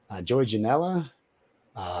 Joey Janela,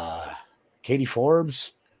 Katie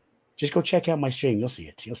Forbes. Just go check out my stream. You'll see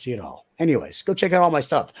it. You'll see it all. Anyways, go check out all my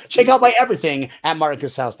stuff. Check out my everything at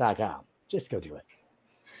martincasaus.com. Just go do it.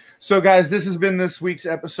 So, guys, this has been this week's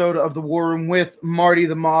episode of The War Room with Marty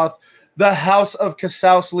the Moth, the House of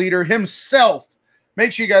Casaus leader himself.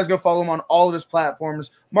 Make sure you guys go follow him on all of his platforms.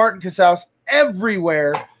 Martin Casaus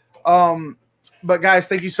everywhere. But, guys,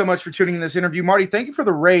 thank you so much for tuning in this interview. Marty, thank you for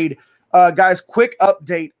the raid. Guys, quick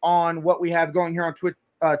update on what we have going here on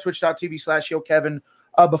twitch.tv/YoKevin.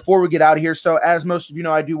 Before we get out of here. So as most of you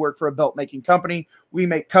know, I do work for a belt making company. We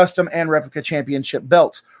make custom and replica championship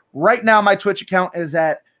belts. Right now, my Twitch account is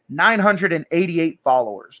at 988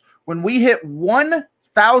 followers. When we hit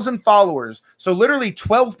 1,000 followers, so literally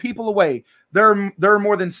 12 people away, there are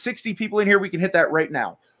more than 60 people in here. We can hit that right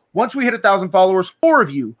now. Once we hit 1,000 followers, 4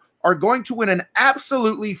 of you are going to win an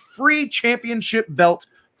absolutely free championship belt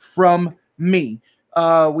from me.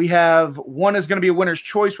 We have one is going to be a winner's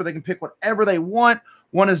choice where they can pick whatever they want.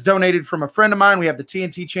 One is donated from a friend of mine. We have the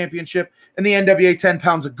TNT Championship and the NWA 10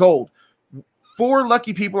 pounds of gold. 4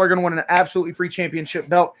 lucky people are going to win an absolutely free championship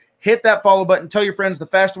belt. Hit that follow button. Tell your friends the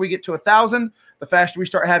faster we get to 1,000, the faster we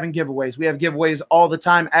start having giveaways. We have giveaways all the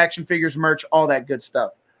time, action figures, merch, all that good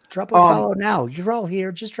stuff. Drop a follow now. You're all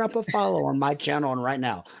here. Just drop a follow on my channel and right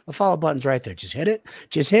now. The follow button's right there. Just hit it.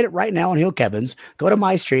 Just hit it right now on Hill Kevin's. Go to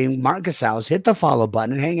my stream, Martin Casaus, hit the follow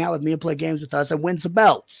button and hang out with me and play games with us and win some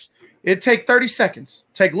belts. It'd take 30 seconds.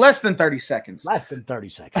 Take less than 30 seconds. Less than 30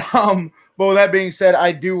 seconds. But with that being said,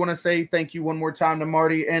 I do want to say thank you one more time to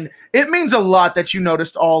Marty. And it means a lot that you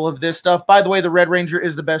noticed all of this stuff. By the way, the Red Ranger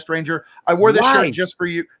is the best Ranger. I wore this shirt just for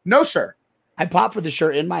you. No, sir. I popped for the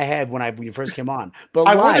shirt in my head when you first came on. But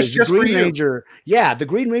I wore this just the Green for you. Ranger, yeah, the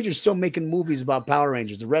Green Ranger's still making movies about Power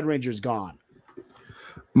Rangers. The Red Ranger's gone.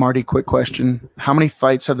 Marty, quick question. How many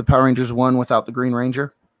fights have the Power Rangers won without the Green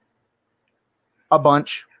Ranger? A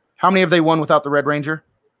bunch. How many have they won without the Red Ranger?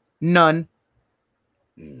 None.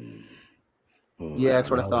 Ooh, yeah,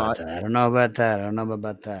 that's what I thought. I don't know about that. I don't know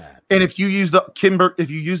about that. And if you use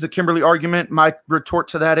the Kimberly argument, my retort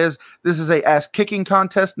to that is this is a ass kicking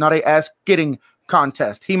contest, not a ass getting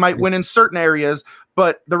contest. He might win in certain areas,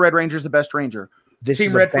 but the Red Ranger is the best Ranger. This Team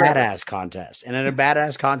is a Red badass contest. And in a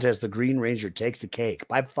badass contest, the Green Ranger takes the cake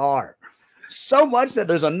by far. So much that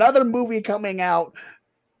there's another movie coming out,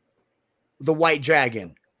 The White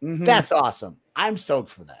Dragon. That's awesome. I'm stoked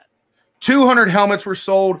for that. 200 helmets were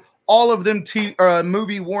sold. All of them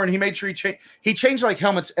movie worn. He made sure he changed like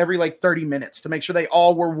helmets every like 30 minutes to make sure they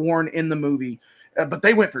all were worn in the movie. But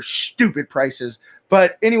they went for stupid prices.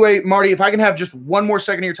 But anyway, Marty, if I can have just one more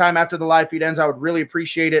second of your time after the live feed ends, I would really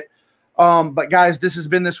appreciate it. But guys, this has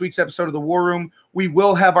been this week's episode of the War Room. We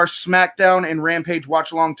will have our SmackDown and Rampage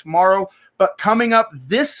watch along tomorrow. But coming up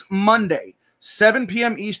this Monday, 7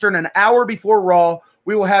 p.m. Eastern, an hour before Raw,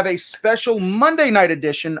 we will have a special Monday night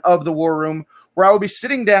edition of the War Room where I will be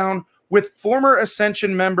sitting down with former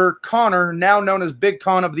Ascension member Connor, now known as Big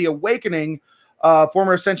Con of the Awakening,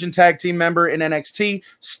 former Ascension tag team member in NXT,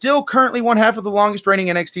 still currently one half of the longest reigning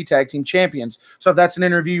NXT tag team champions. So if that's an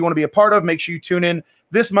interview you want to be a part of, make sure you tune in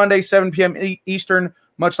this Monday, 7 p.m. Eastern.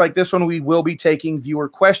 Much like this one, we will be taking viewer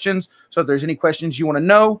questions. So if there's any questions you want to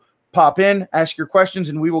know, pop in, ask your questions,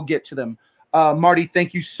 and we will get to them. Marty,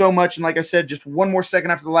 thank you so much. And like I said, just one more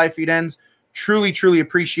second after the live feed ends. Truly, truly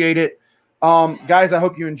appreciate it. Guys, I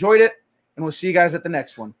hope you enjoyed it, and we'll see you guys at the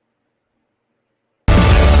next one.